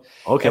 1-year-old.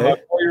 Okay. And my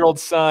 4-year-old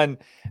son,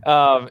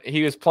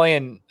 he was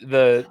playing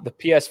the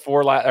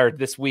PS4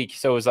 this week.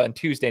 So it was on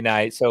Tuesday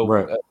night. So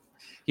right.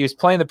 He was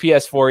playing the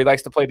PS4. He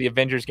likes to play the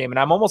Avengers game. And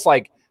I'm almost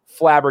like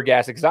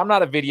flabbergasted because I'm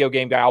not a video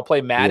game guy. I'll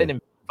play Madden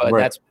and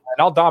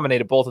I'll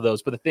dominate at both of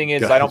those. But the thing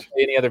is, I don't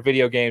play any other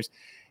video games.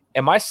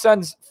 And my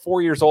son's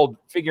 4 years old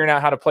figuring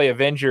out how to play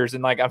Avengers.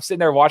 And like, I'm sitting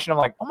there watching, I'm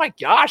like, oh my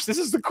gosh, this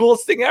is the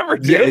coolest thing ever,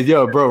 dude. Yeah,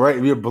 yo, bro,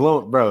 right? You're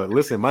blown, bro.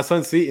 Listen, my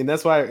son's and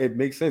that's why it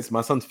makes sense. My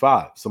son's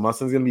 5. So my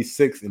son's going to be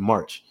 6 in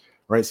March,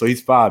 right? So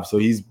he's 5. So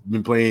he's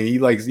been playing, he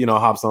likes,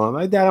 hops on.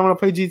 Like, Dad, I want to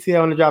play GTA. I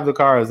want to drive the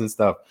cars and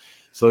stuff.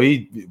 So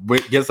he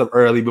gets up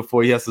early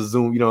before he has to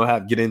Zoom,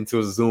 get into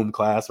a Zoom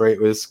class, right?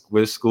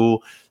 With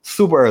school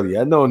super early.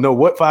 I know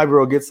what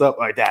 5-year-old gets up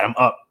like, Dad, I'm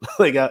up.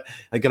 Like,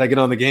 can I get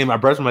on the game? I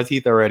brushed my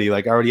teeth already.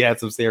 Like, I already had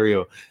some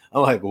cereal.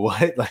 I'm like,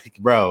 what? Like,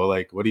 bro,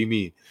 like, what do you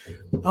mean?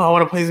 Oh, I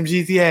want to play some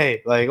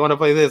GTA. Like, I want to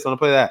play this. I want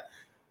to play that.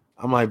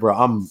 I'm like, bro,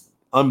 I'm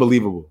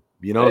unbelievable.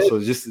 So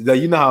just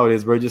how it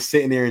is, bro. Just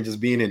sitting there and just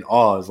being in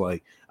awe is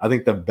like, I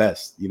think the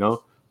best,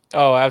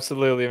 Oh,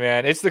 absolutely,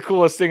 man. It's the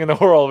coolest thing in the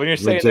world when you're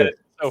saying Legit. that.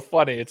 So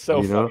funny. It's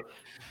so funny.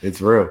 It's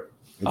real.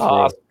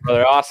 Awesome,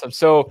 brother. Awesome.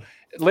 So,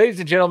 ladies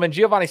and gentlemen,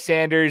 Giovanni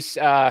Sanders,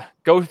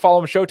 go follow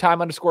him,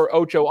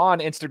 Showtime_Ocho on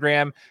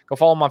Instagram. Go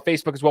follow him on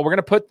Facebook as well. We're going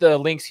to put the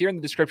links here in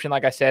the description.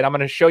 Like I said, I'm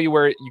going to show you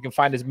where you can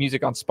find his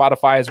music on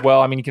Spotify as well.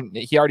 I mean,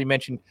 he already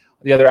mentioned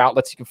the other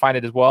outlets. You can find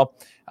it as well.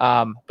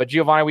 But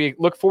Giovanni, we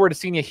look forward to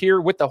seeing you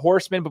here with the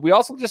Horsemen, but we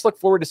also just look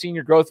forward to seeing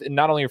your growth in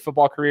not only your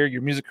football career,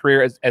 your music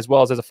career, as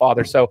well as a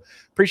father. So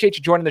appreciate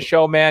you joining the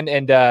show, man.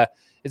 And,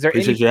 is there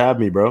appreciate you having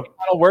me, bro.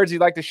 Final words you'd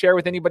like to share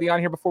with anybody on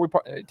here before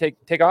we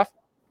take off?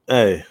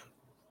 Hey,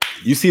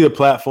 you see the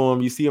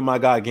platform. You see what my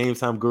guy Game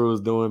Time Guru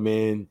is doing,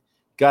 man.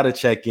 Got to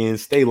check in.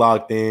 Stay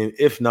locked in.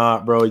 If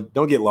not, bro,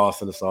 don't get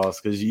lost in the sauce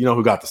because you know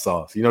who got the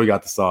sauce. You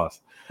got the sauce.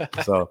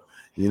 So,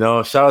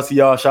 shout out to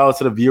y'all. Shout out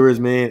to the viewers,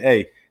 man.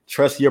 Hey,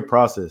 trust your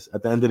process.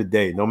 At the end of the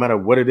day, no matter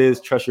what it is,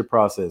 trust your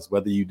process.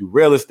 Whether you do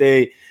real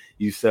estate,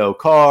 you sell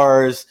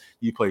cars,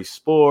 you play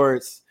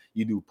sports,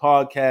 you do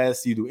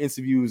podcasts, you do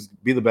interviews,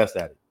 be the best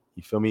at it.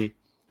 You feel me?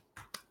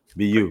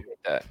 Be you.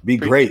 Be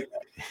great.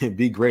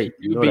 Be great.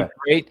 You be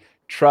great.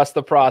 Trust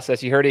the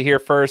process. You heard it here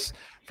first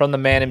from the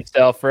man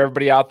himself. For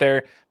everybody out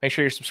there, make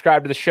sure you're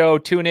subscribed to the show.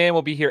 Tune in.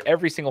 We'll be here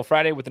every single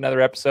Friday with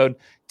another episode.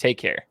 Take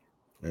care.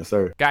 Yes,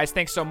 sir. Guys,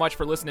 thanks so much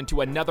for listening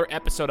to another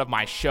episode of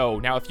my show.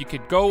 Now, if you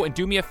could go and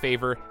do me a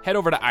favor, head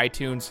over to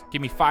iTunes,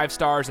 give me 5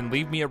 stars, and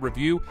leave me a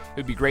review. It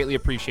would be greatly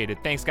appreciated.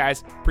 Thanks,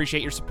 guys.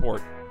 Appreciate your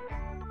support.